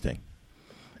interesting.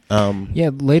 Yeah,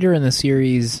 later in the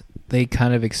series, they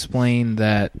kind of explained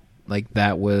that, like,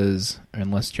 that was,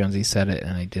 unless Jonesy said it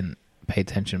and I didn't pay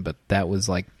attention, but that was,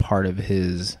 like, part of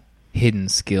his hidden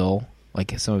skill,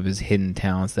 like some of his hidden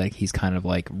talents, that he's kind of,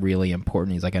 like, really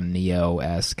important. He's like a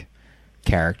Neo-esque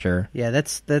character. Yeah,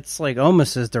 that's like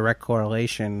almost as direct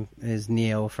correlation as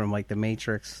Neo from, like, The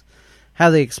Matrix. How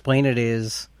they explain it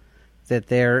is that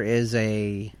there is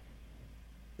a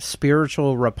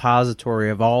spiritual repository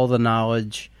of all the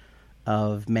knowledge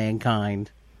of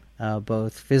mankind,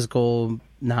 both physical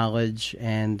knowledge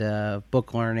and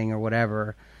book learning or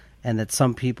whatever, and that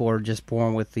some people are just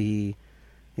born with the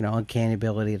uncanny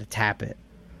ability to tap it.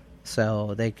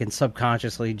 So they can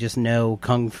subconsciously just know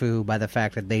kung fu by the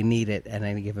fact that they need it at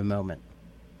any given moment.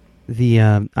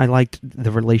 I liked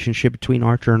the relationship between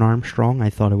Archer and Armstrong. I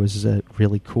thought it was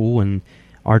really cool, and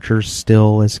Archer's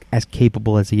still as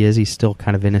capable as he is. He's still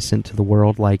kind of innocent to the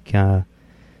world, like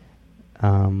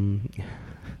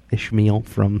Ishmael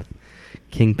from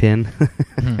Kingpin.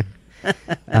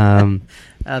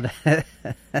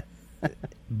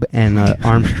 And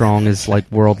Armstrong is like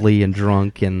worldly and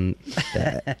drunk, and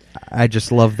I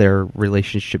just love their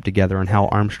relationship together and how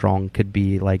Armstrong could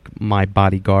be like my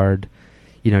bodyguard,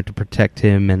 to protect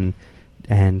him,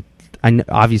 and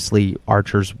obviously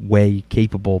Archer's way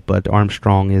capable, but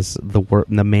Armstrong is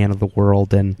the man of the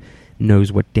world and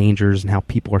knows what dangers and how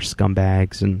people are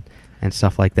scumbags and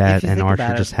stuff like that, and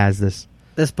Archer just has this.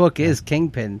 This book is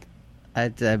Kingpin.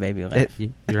 That made me laugh.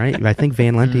 You're right. I think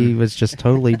Van Lente was just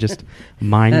totally just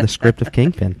mined the script of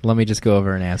Kingpin. Let me just go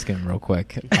over and ask him real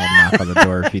quick. I'll knock on the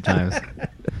door a few times.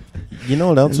 You know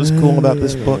what else was cool about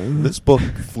this book? This book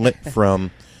flipped from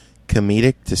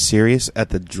comedic to serious at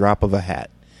the drop of a hat.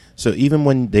 So even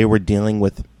when they were dealing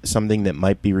with something that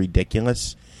might be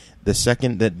ridiculous, the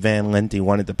second that Van Lente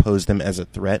wanted to pose them as a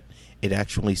threat, it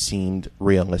actually seemed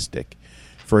realistic.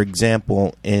 For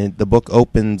example, the book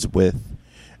opens with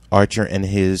Archer and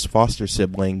his foster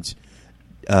siblings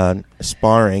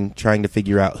sparring, trying to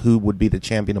figure out who would be the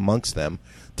champion amongst them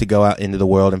to go out into the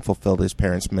world and fulfill his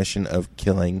parents' mission of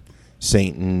killing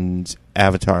Satan's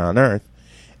avatar on Earth.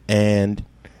 And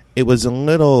it was a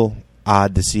little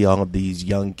odd to see all of these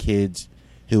young kids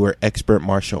who were expert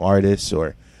martial artists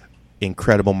or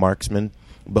incredible marksmen.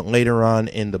 But later on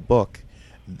in the book,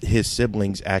 his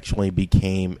siblings actually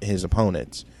became his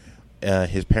opponents.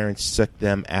 His parents took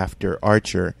them after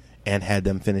Archer and had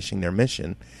them finishing their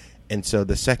mission. And so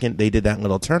the second they did that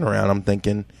little turnaround, I'm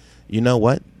thinking, you know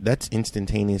what? That's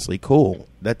instantaneously cool.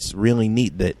 That's really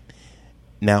neat that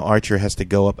now Archer has to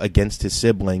go up against his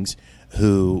siblings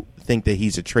who think that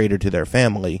he's a traitor to their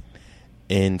family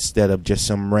instead of just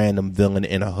some random villain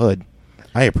in a hood.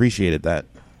 I appreciated that.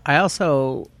 I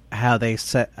also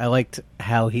I liked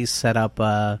how he set up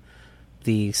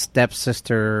the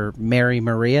stepsister Mary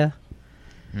Maria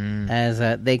as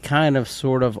they kind of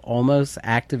sort of almost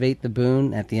activate the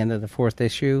boon at the end of the 4th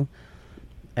issue,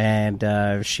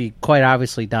 and she quite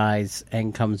obviously dies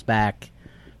and comes back,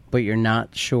 but you're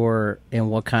not sure in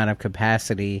what kind of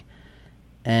capacity,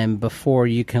 and before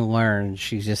you can learn,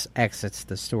 she just exits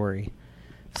the story.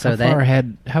 So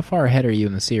How far ahead are you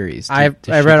in the series? I've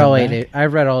read all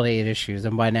 8 issues,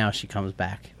 and by now she comes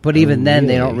back. But even then,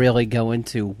 they don't really go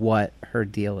into what her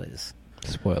deal is.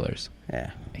 Spoilers.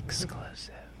 Yeah.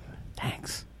 Exclusive.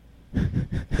 Thanks.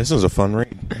 This was a fun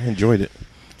read. I enjoyed it.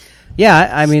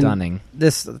 Yeah, I mean, Stunning.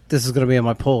 This is going to be on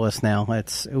my pull list now.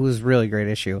 It was a really great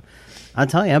issue. I'm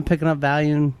telling you, I'm picking up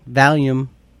Valium,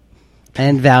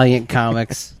 and Valiant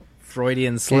comics.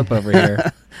 Freudian slip over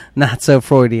here. Not so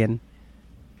Freudian.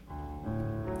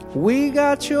 We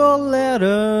got your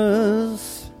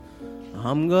letters.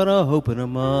 I'm gonna open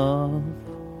them up.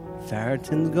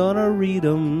 Farrington's gonna read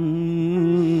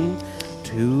them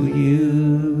to you.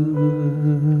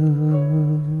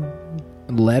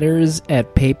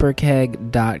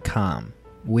 Letters@paperkeg.com.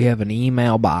 We have an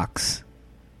email box.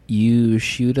 You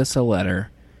shoot us a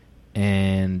letter,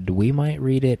 and we might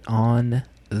read it on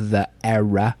the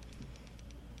era.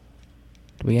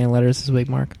 Do we get any letters this week,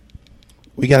 Mark?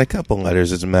 We got a couple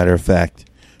letters, as a matter of fact.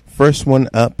 First one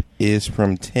up is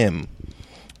from Tim,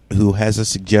 who has a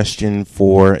suggestion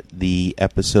for the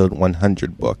episode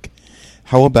 100 book.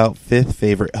 How about fifth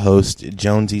favorite host,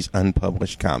 Jonesy's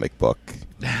unpublished comic book?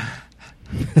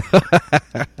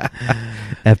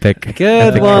 Epic.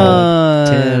 Good Epic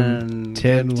one.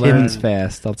 Tim Good learns one.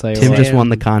 fast. I'll tell you Tim what. just won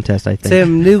the contest, I think.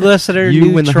 Tim, new listener, You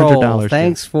new win the troll. $100, Tim.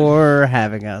 Thanks for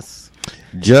having us.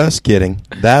 Just kidding.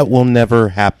 That will never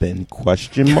happen.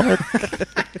 Question mark?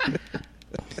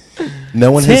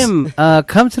 No one has... Tim,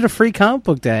 come to the free comic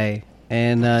book day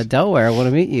in Delaware. I want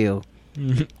to meet you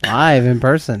live in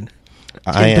person.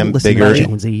 I Tim, am don't listen bigger. to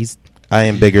Jonesy. He's- I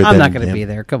am bigger I'm than not going to him. be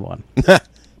there. Come on.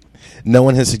 No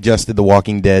one has suggested The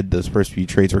Walking Dead. Those first few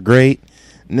trades were great.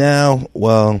 Now,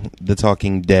 well, The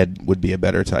Talking Dead would be a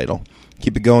better title.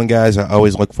 Keep it going, guys. I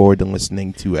always look forward to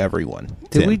listening to everyone.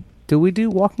 Tim. Did we do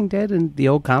Walking Dead in the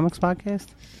old comics podcast?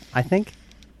 I think.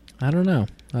 I don't know.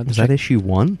 I'll Was check, that issue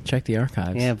 1? check the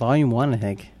archives. Yeah, volume 1, I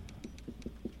think.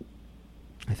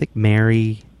 I think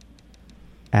Mary,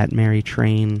 at Mary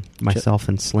Train, myself,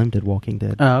 and Slim did Walking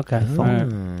Dead. Oh, okay. Oh. All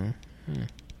right.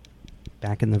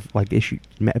 Back in the issue,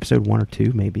 episode 1 or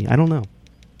 2, maybe. I don't know.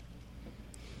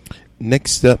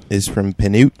 Next up is from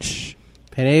Pinooch.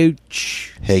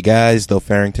 Pinooch. Hey guys, though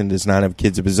Farrington does not have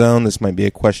kids of his own, this might be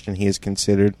a question he has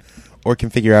considered or can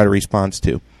figure out a response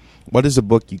to. What is a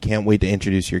book you can't wait to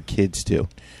introduce your kids to?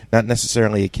 Not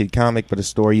necessarily a kid comic, but a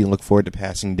story you look forward to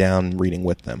passing down and reading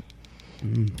with them.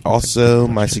 Also,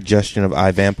 my suggestion of I,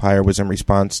 Vampire was in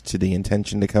response to the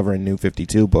intention to cover a new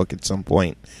 52 book at some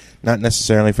point. Not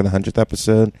necessarily for the 100th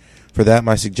episode. For that,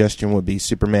 my suggestion would be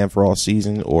Superman for All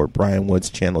Season or Brian Wood's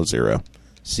Channel Zero.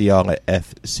 See y'all at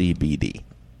FCBD.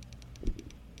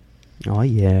 Oh,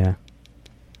 yeah.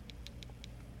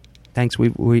 Thanks.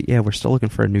 We're still looking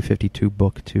for a new 52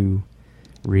 book to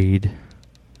read.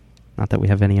 Not that we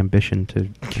have any ambition to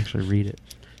actually read it.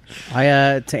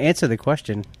 To answer the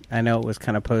question, I know it was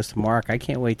kind of posed to Mark. I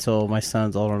can't wait till my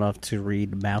son's old enough to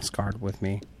read Mouse Guard with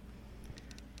me.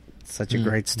 It's such a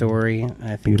great story.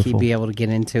 I think Beautiful. he'd be able to get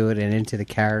into it and into the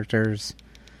characters.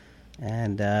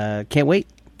 And can't wait.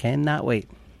 Cannot wait.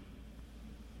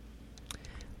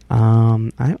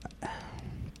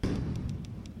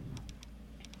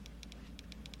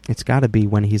 It's got to be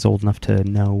when he's old enough to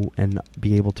know and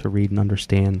be able to read and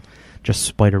understand just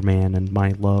Spider-Man and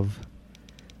my love.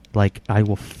 Like, I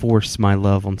will force my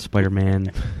love on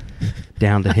Spider-Man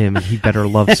down to him, and he better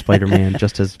love Spider-Man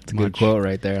just as It's a good much. quote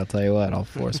right there. I'll tell you what. I'll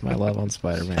force my love on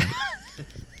Spider-Man.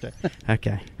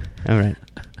 Okay. All right.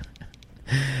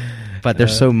 But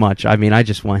there's so much. I mean, I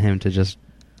just want him to just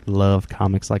love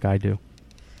comics like I do.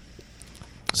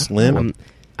 Slim?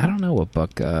 I don't know what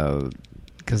book,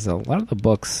 because a lot of the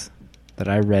books that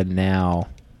I read now,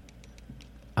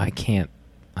 I can't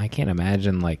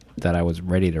imagine like that I was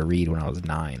ready to read when I was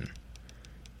 9.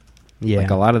 Yeah.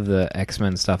 Like a lot of the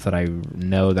X-Men stuff that I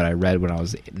know that I read when I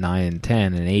was 9 and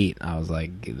 10 and 8, I was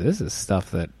like, this is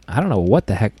stuff that I don't know what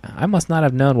the heck. I must not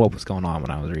have known what was going on when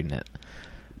I was reading it.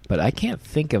 But I can't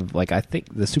think of, like, I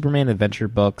think the Superman Adventure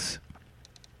books,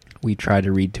 we tried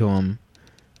to read to him,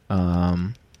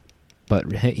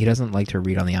 but he doesn't like to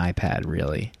read on the iPad,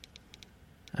 really.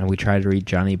 And we tried to read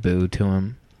Johnny Boo to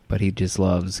him, but he just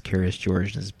loves Curious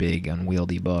George and his big,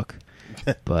 unwieldy book.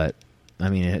 But, I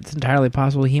mean, it's entirely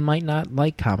possible he might not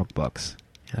like comic books.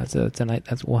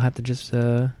 We'll have to just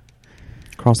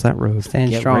Cross that road.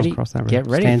 Stand get strong. ready, Cross that road. get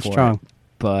ready Stand for strong. it.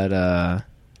 But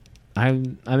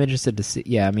I'm interested to see.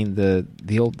 Yeah, I mean the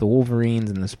Wolverines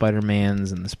and the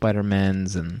Spider-Mans and the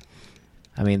Spider-Mens, and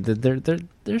I mean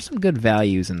there's some good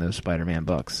values in those Spider-Man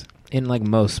books, in like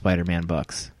most Spider-Man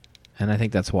books, and I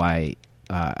think that's why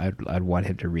I'd want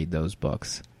him to read those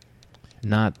books,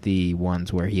 not the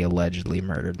ones where he allegedly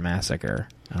murdered Massacre.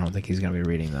 I don't think he's going to be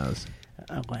reading those.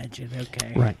 Alleged,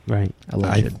 okay. Right.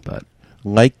 Alleged, but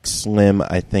Like Slim,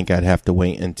 I think I'd have to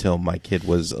wait until my kid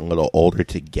was a little older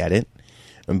to get it.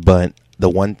 But the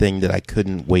one thing that I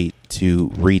couldn't wait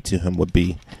to read to him would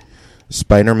be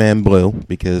Spider-Man Blue,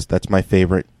 because that's my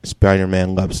favorite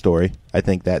Spider-Man love story. I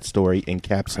think that story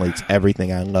encapsulates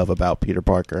everything I love about Peter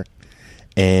Parker.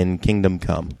 And Kingdom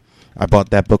Come. I bought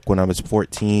that book when I was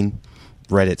 14,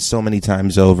 read it so many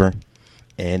times over,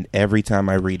 and every time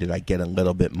I read it, I get a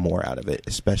little bit more out of it,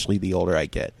 especially the older I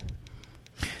get.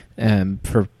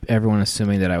 for everyone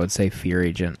assuming that I would say Fear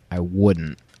Agent, I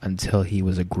wouldn't until he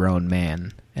was a grown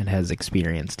man and has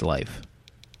experienced life.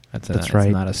 That's right.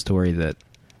 It's not a story that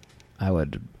I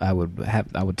would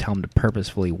tell him to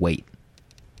purposefully wait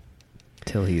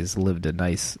till he's lived a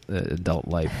nice adult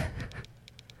life.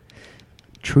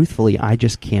 truthfully, I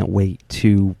just can't wait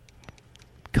to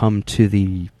come to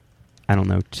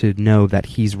to know that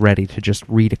he's ready to just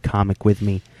read a comic with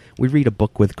me. We read a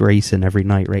book with Grayson every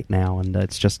night right now, and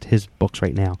it's just his books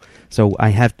right now. So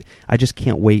I just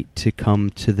can't wait to come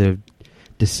to the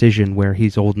decision where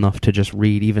he's old enough to just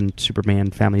read even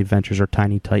Superman, Family Adventures, or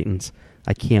Tiny Titans.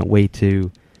 I can't wait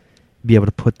to be able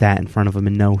to put that in front of him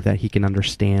and know that he can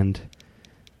understand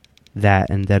that,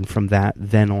 and then from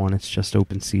then on, it's just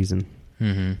open season.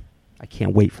 Mm-hmm. I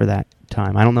can't wait for that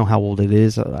time. I don't know how old it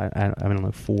is. I don't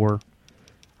know, 4.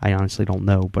 I honestly don't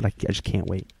know, but I just can't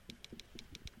wait.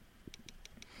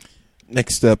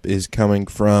 Next up is coming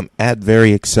from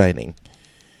 @VeryExciting.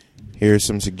 Here's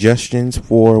some suggestions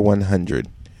for 100.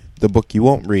 The book you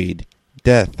won't read,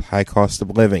 Death, High Cost of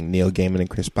Living, Neil Gaiman and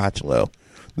Chris Bachalo.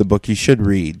 The book you should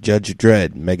read, Judge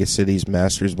Dredd, Megacities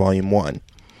Masters Volume 1.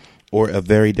 Or a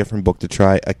very different book to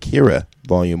try, Akira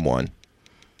Volume 1.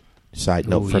 Side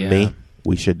note from me,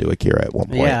 we should do Akira at one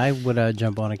point. Yeah, I would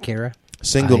jump on Akira.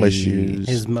 Single issues.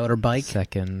 His motorbike.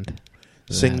 Second.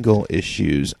 Single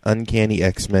issues. Uncanny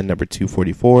X-Men number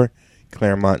 244,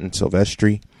 Claremont and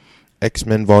Silvestri.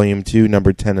 X-Men Volume 2,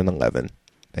 number 10 and 11.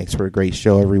 Thanks for a great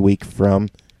show every week from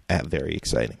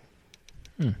 @VeryExciting.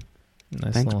 Nice.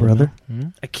 Thanks, brother.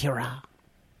 Akira.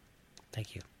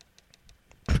 Thank you.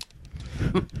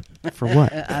 For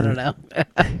what? I don't know.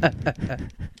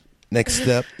 Next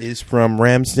up is from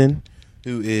Ramsden,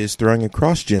 who is throwing a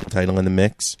cross-gen title in the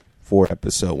mix for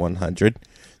episode 100.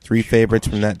 3 favorites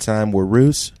from that time were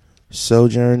Roos,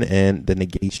 Sojourn, and The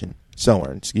Negation.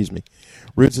 Sojourn, excuse me.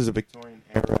 Roos is a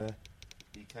Victorian-era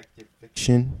detective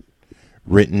fiction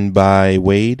written by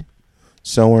Wade.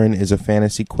 Sojourn is a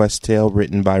fantasy quest tale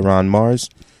written by Ron Mars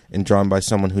and drawn by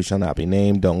someone who shall not be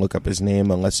named. Don't look up his name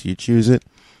unless you choose it.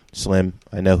 Slim,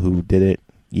 I know who did it.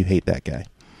 You hate that guy.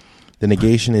 The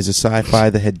Negation is a sci-fi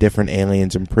that had different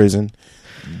aliens in prison.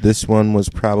 This one was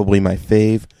probably my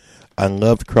fave. I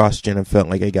loved CrossGen and felt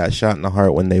like I got shot in the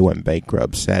heart when they went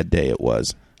bankrupt. Sad day it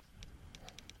was.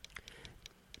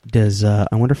 Does I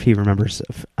wonder if he remembers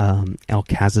El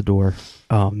Cazador?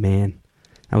 Oh man,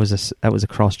 that was a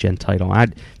cross-gen title.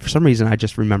 For some reason I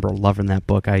just remember loving that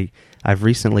book. I've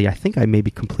recently, I think I maybe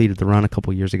completed the run a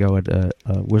couple years ago at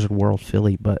Wizard World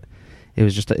Philly, but it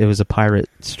was a pirate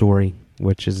story,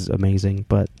 which is amazing.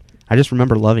 But I just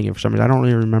remember loving it for some reason. I don't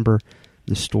really remember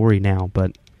the story now,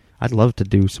 but I'd love to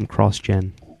do some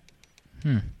cross-gen.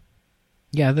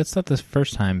 Yeah, that's not the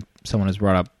first time someone has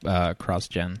brought up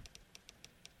cross-gen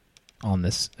on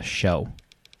this show.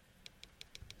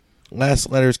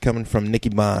 Last letter's coming from Nikki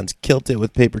Bonds. Kilt it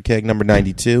with Paper Keg number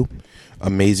 92.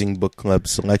 Amazing book club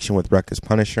selection with Ruckus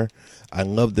Punisher. I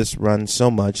love this run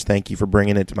so much. Thank you for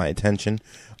bringing it to my attention.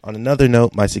 On another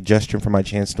note, my suggestion for my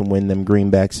chance to win them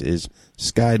greenbacks is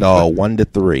Skydoll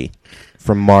 1-3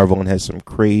 from Marvel, and has some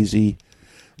crazy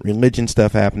religion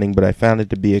stuff happening, but I found it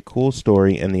to be a cool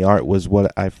story, and the art was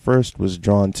what I first was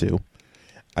drawn to.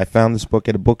 I found this book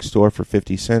at a bookstore for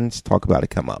 50 cents. Talk about a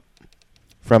come up.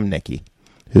 From Nikki,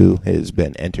 who has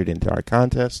been entered into our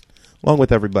contest, along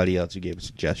with everybody else who gave a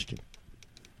suggestion.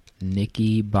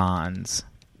 Nikki Bonds.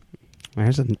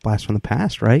 There's a blast from the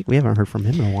past, right? We haven't heard from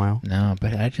him in a while. No,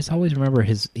 but I just always remember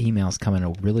his emails come in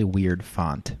a really weird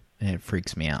font, and it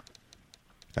freaks me out.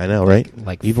 I know, right?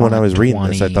 Like even when I was reading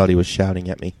 20, this, I thought he was shouting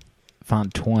at me.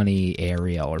 Font 20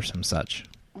 Arial or some such.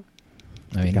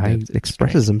 I mean, The guy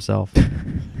expresses himself.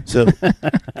 So,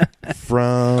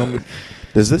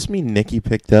 does this mean Nikki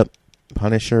picked up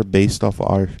Punisher based off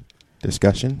our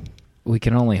discussion? We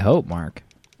can only hope, Mark.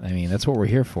 I mean, that's what we're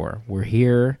here for. We're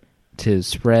here to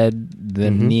spread the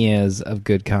Nias of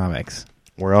good comics.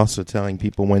 We're also telling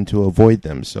people when to avoid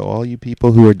them. So all you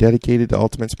people who are dedicated to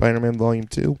Ultimate Spider-Man Volume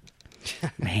 2,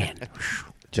 Man.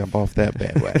 jump off that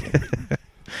bandwagon.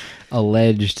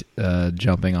 Alleged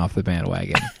jumping off the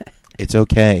bandwagon. It's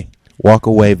okay. Walk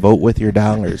away. Vote with your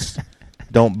dollars.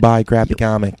 Don't buy crappy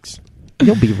comics.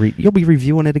 You'll be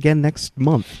reviewing it again next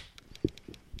month.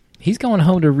 He's going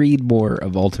home to read more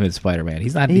of Ultimate Spider-Man.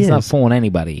 He's not fooling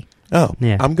anybody. Oh,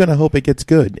 yeah. I'm going to hope it gets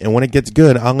good. And when it gets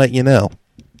good, I'll let you know.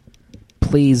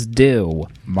 Please do,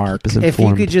 Mark. If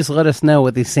you could just let us know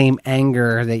with the same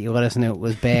anger that you let us know it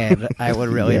was bad, I would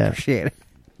really appreciate it.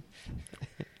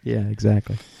 Yeah,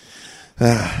 exactly.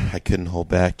 I couldn't hold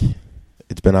back.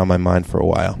 It's been on my mind for a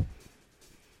while.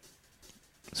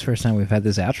 It's the first time we've had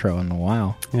this outro in a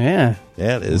while. Yeah.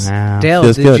 Yeah, it is. Wow. Dale,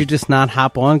 Feels did good. you just not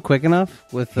hop on quick enough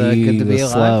with Good to Be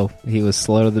Alive? Slow. He was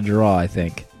slow to the draw, I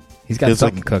think. He's got Feels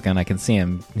something like- cooking. I can see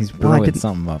him. He's Well, I brewing didn't-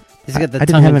 something up. He's got the I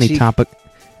didn't have any tongue-in-cheek- topic.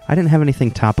 I didn't have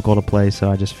anything topical to play,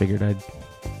 so I just figured I'd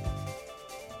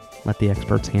Let the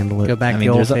experts handle it. Go back I to mean,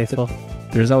 Old there's a- Faithful.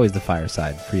 There's always the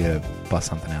fireside for you to bust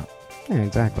something out. Yeah,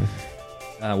 exactly.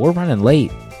 We're running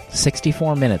late.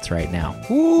 64 minutes right now.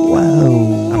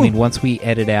 Whoa. I mean, once we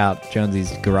edit out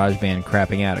Jonesy's GarageBand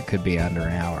crapping out, it could be under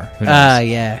an hour. Who knows?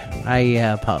 Yeah. I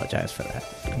apologize for that.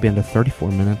 Could be under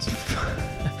 34 minutes.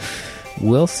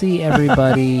 We'll see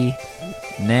everybody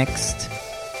next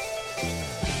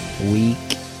week.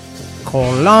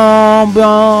 Columbia.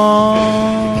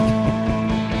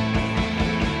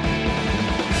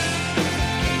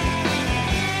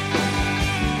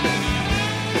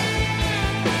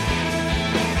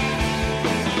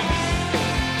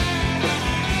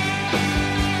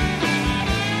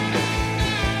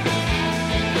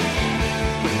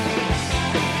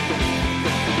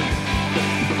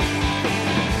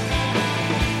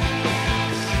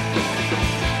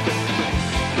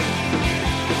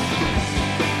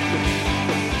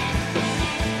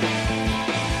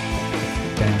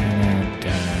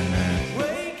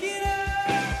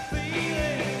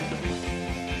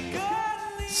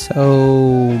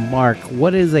 So, Mark,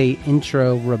 what is a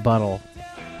intro rebuttal?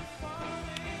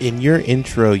 In your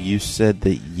intro, you said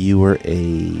that you were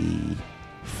a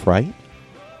fright.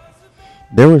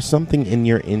 There was something in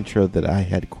your intro that I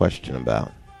had a question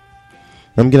about.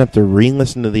 I'm going to have to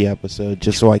re-listen to the episode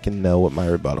just so I can know what my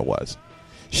rebuttal was.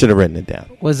 Should have written it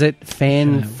down. Was it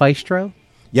Fan Feistro?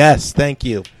 Yes, thank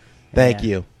you. Thank Yeah.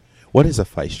 you. What is a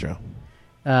Feistro?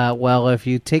 Well, if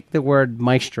you take the word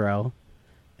maestro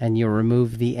and you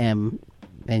remove the M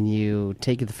and you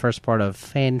take the first part of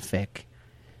fanfic,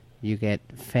 you get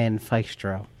Fan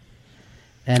Feistro.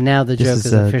 And now the This joke is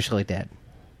is officially dead.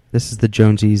 This is the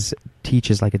Jonesies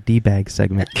teaches like a D-bag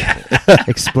segment.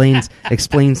 explains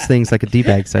things like a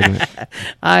D-bag segment.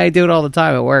 I do it all the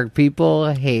time at work. People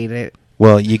hate it.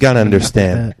 Well, you got to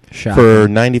understand. Shocking. For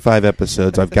 95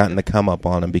 episodes, I've gotten to come up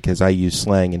on him because I use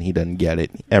slang and he doesn't get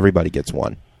it. Everybody gets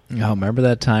one. Oh, remember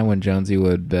that time when Jonesy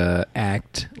would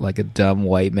act like a dumb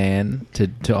white man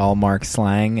to all Mark's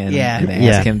slang and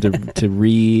ask him to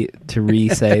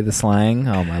re-say the slang?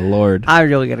 Oh, my Lord. I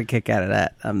really get a kick out of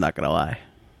that. I'm not going to lie.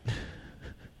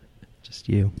 Just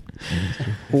you.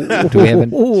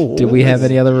 Did we have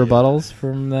any other rebuttals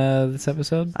from this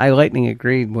episode? I lightning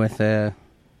agreed with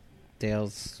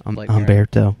Dale's.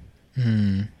 Umberto.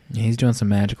 Yeah, he's doing some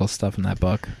magical stuff in that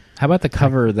book. How about the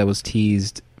cover that was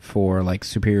teased for like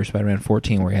Superior Spider-Man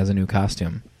 14 where he has a new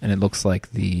costume and it looks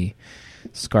like the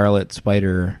Scarlet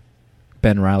Spider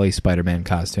Ben Reilly Spider-Man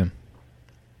costume?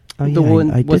 Oh, yeah, The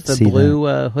one I with did the see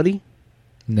blue hoodie?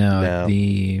 No,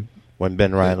 the When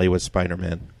Ben Reilly was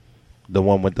Spider-Man. The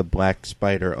one with the black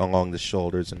spider along the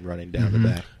shoulders and running down the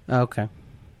back. Oh, okay.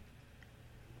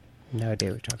 No idea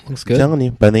what you're talking looks I'm good. telling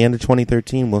you, by the end of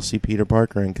 2013, we'll see Peter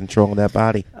Parker in control of that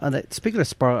body. about. Speaking of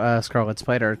Scarlet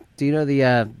Spider, do you know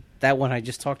that one I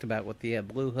just talked about with the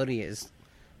blue hoodie is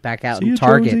back out See in you,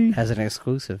 Target Jonesy. as an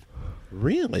exclusive?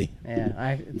 Really?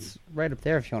 Yeah, it's right up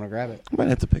there if you want to grab it. I might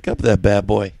have to pick up that bad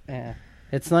boy. Yeah,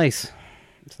 it's nice.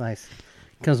 It's nice.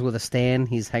 Comes with a stand.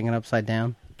 He's hanging upside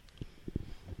down.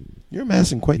 You're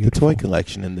amassing quite Beautiful. the toy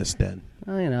collection in this den.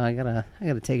 Well, I gotta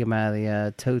take him out of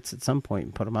the totes at some point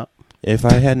and put him up. If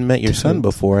I hadn't met your son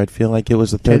before, I'd feel like it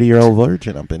was a 30-year-old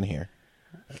virgin up in here.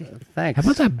 Thanks. How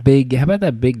about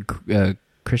that big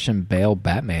Christian Bale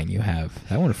Batman you have?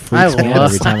 That one freaks I me out love-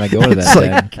 every time I go to that It's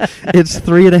like- den. It's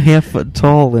 3.5 foot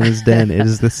tall in his den. It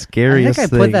is the I scariest think I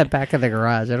thing. put that back in the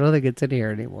garage. I don't think it's in here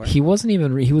anymore. He wasn't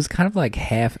even. He was kind of like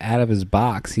half out of his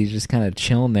box. He's just kind of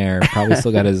chilling there. Probably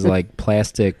still got his like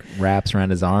plastic wraps around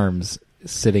his arms,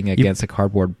 sitting against a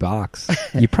cardboard box.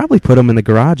 You probably put him in the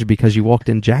garage because you walked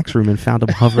in Jack's room and found him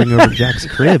hovering over Jack's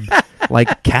crib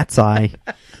like Cat's Eye.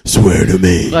 Swear to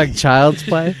me. Like Child's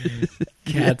Play.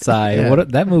 Cat's Eye. Yeah.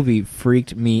 That movie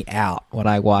freaked me out when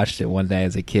I watched it one day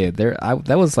as a kid.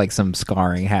 That was like some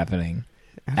scarring happening.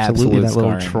 Absolutely, Absolute that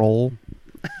little scarring. troll.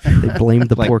 They blamed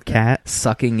the Like- poor cat.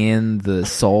 Sucking in the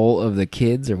soul of the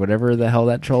kids or whatever the hell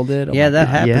that troll did. Oh Yeah, my that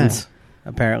God. happens.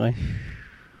 Apparently.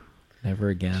 Never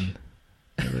again.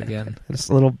 Never again.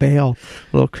 This little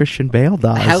Christian Bale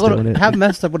dies doing it. How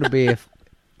messed up would it be if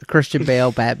Christian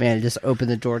Bale Batman just opened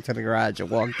the door to the garage and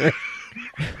walked in?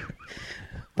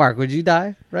 Mark, would you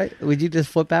die? Right? Would you just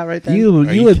flip out right there? You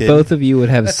you would kidding? both of you would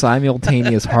have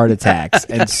simultaneous heart attacks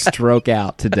and stroke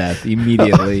out to death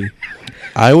immediately.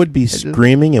 I would be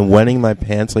screaming and wetting my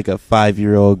pants like a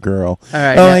 5-year-old girl. All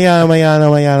right. Oh now, my god, oh my god, oh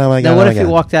my god, oh my god. now what oh if my you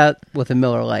God. walked out with a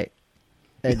Miller Lite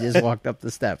and just walked up the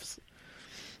steps?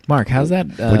 Mark, how's that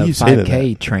What do you say to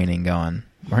 5K training going?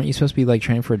 Aren't you supposed to be like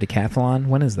training for a decathlon?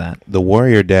 When is that? The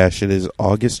Warrior Dash, it is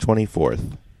August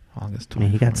 24th. August 24th. I mean,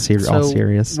 he got So, all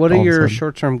serious. what are all of a your sudden.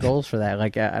 short-term goals for that?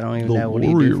 Like, I don't even know. What do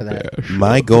you do for that?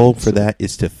 My goal for that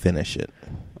is to finish it.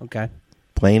 Okay.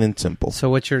 Plain and simple. So,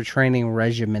 what's your training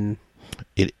regimen?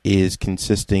 It is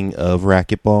consisting of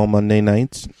racquetball Monday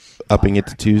nights, upping it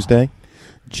to Tuesday,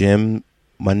 gym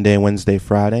Monday, Wednesday,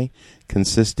 Friday,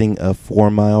 consisting of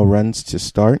 4-mile runs to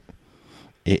start.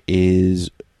 It is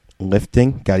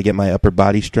lifting. Got to get my upper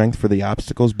body strength for the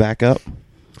obstacles back up.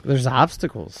 There's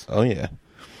obstacles. Oh, yeah.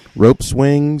 Rope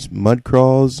swings, mud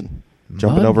crawls,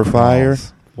 jumping over fire,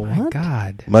 Oh my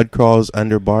God. mud crawls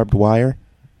under barbed wire.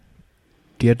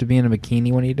 Do you have to be in a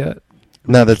bikini when you do it?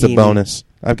 No, that's a Bikini. bonus.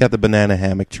 I've got the banana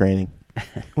hammock training.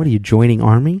 What are you joining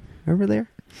Army over there?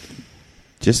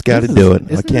 Just got to This do is- it.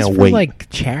 I isn't can't this for, wait. like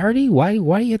charity? Why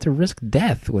do you have to risk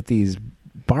death with these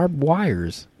barbed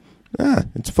wires?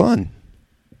 It's fun.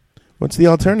 What's the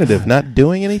alternative? Not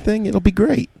doing anything? It'll be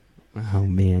great. Oh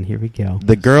man, here we go.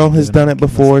 The girl has done it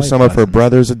before. That's Some of her life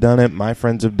brothers have done it. My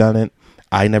friends have done it.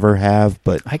 I never have,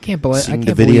 but I can't believe seen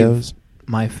the videos.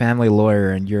 my family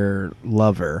lawyer and your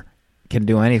lover can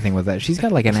do anything with that. She's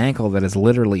got like an ankle that is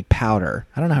literally powder.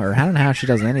 I don't know how she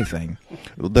does anything.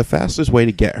 The fastest way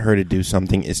to get her to do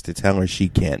something is to tell her she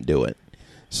can't do it.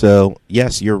 So,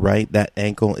 yes, you're right. That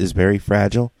ankle is very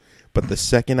fragile. But the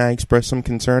second I express some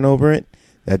concern over it,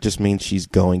 that just means she's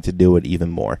going to do it even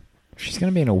more. She's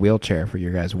going to be in a wheelchair for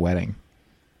your guys' wedding.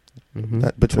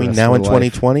 Mhm. Between rest now of and her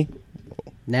life. 2020,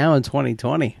 Now in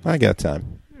 2020. I got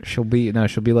time. She'll be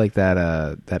like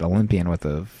that Olympian with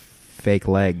the fake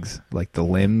legs, like the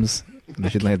limbs.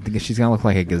 She's going to look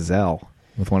like a gazelle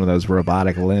with one of those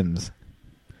robotic limbs.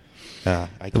 I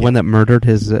The can't. one that murdered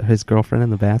his girlfriend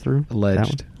in the bathroom.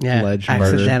 Alleged. Yeah, Alleged murder.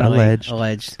 accidentally. Alleged.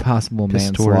 Alleged. Possible Pistorius.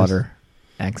 manslaughter.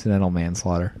 Accidental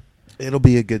manslaughter. It'll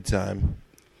be a good time.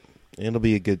 It'll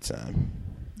be a good time.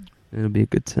 It'll be a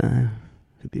good time.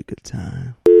 It'll be a good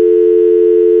time.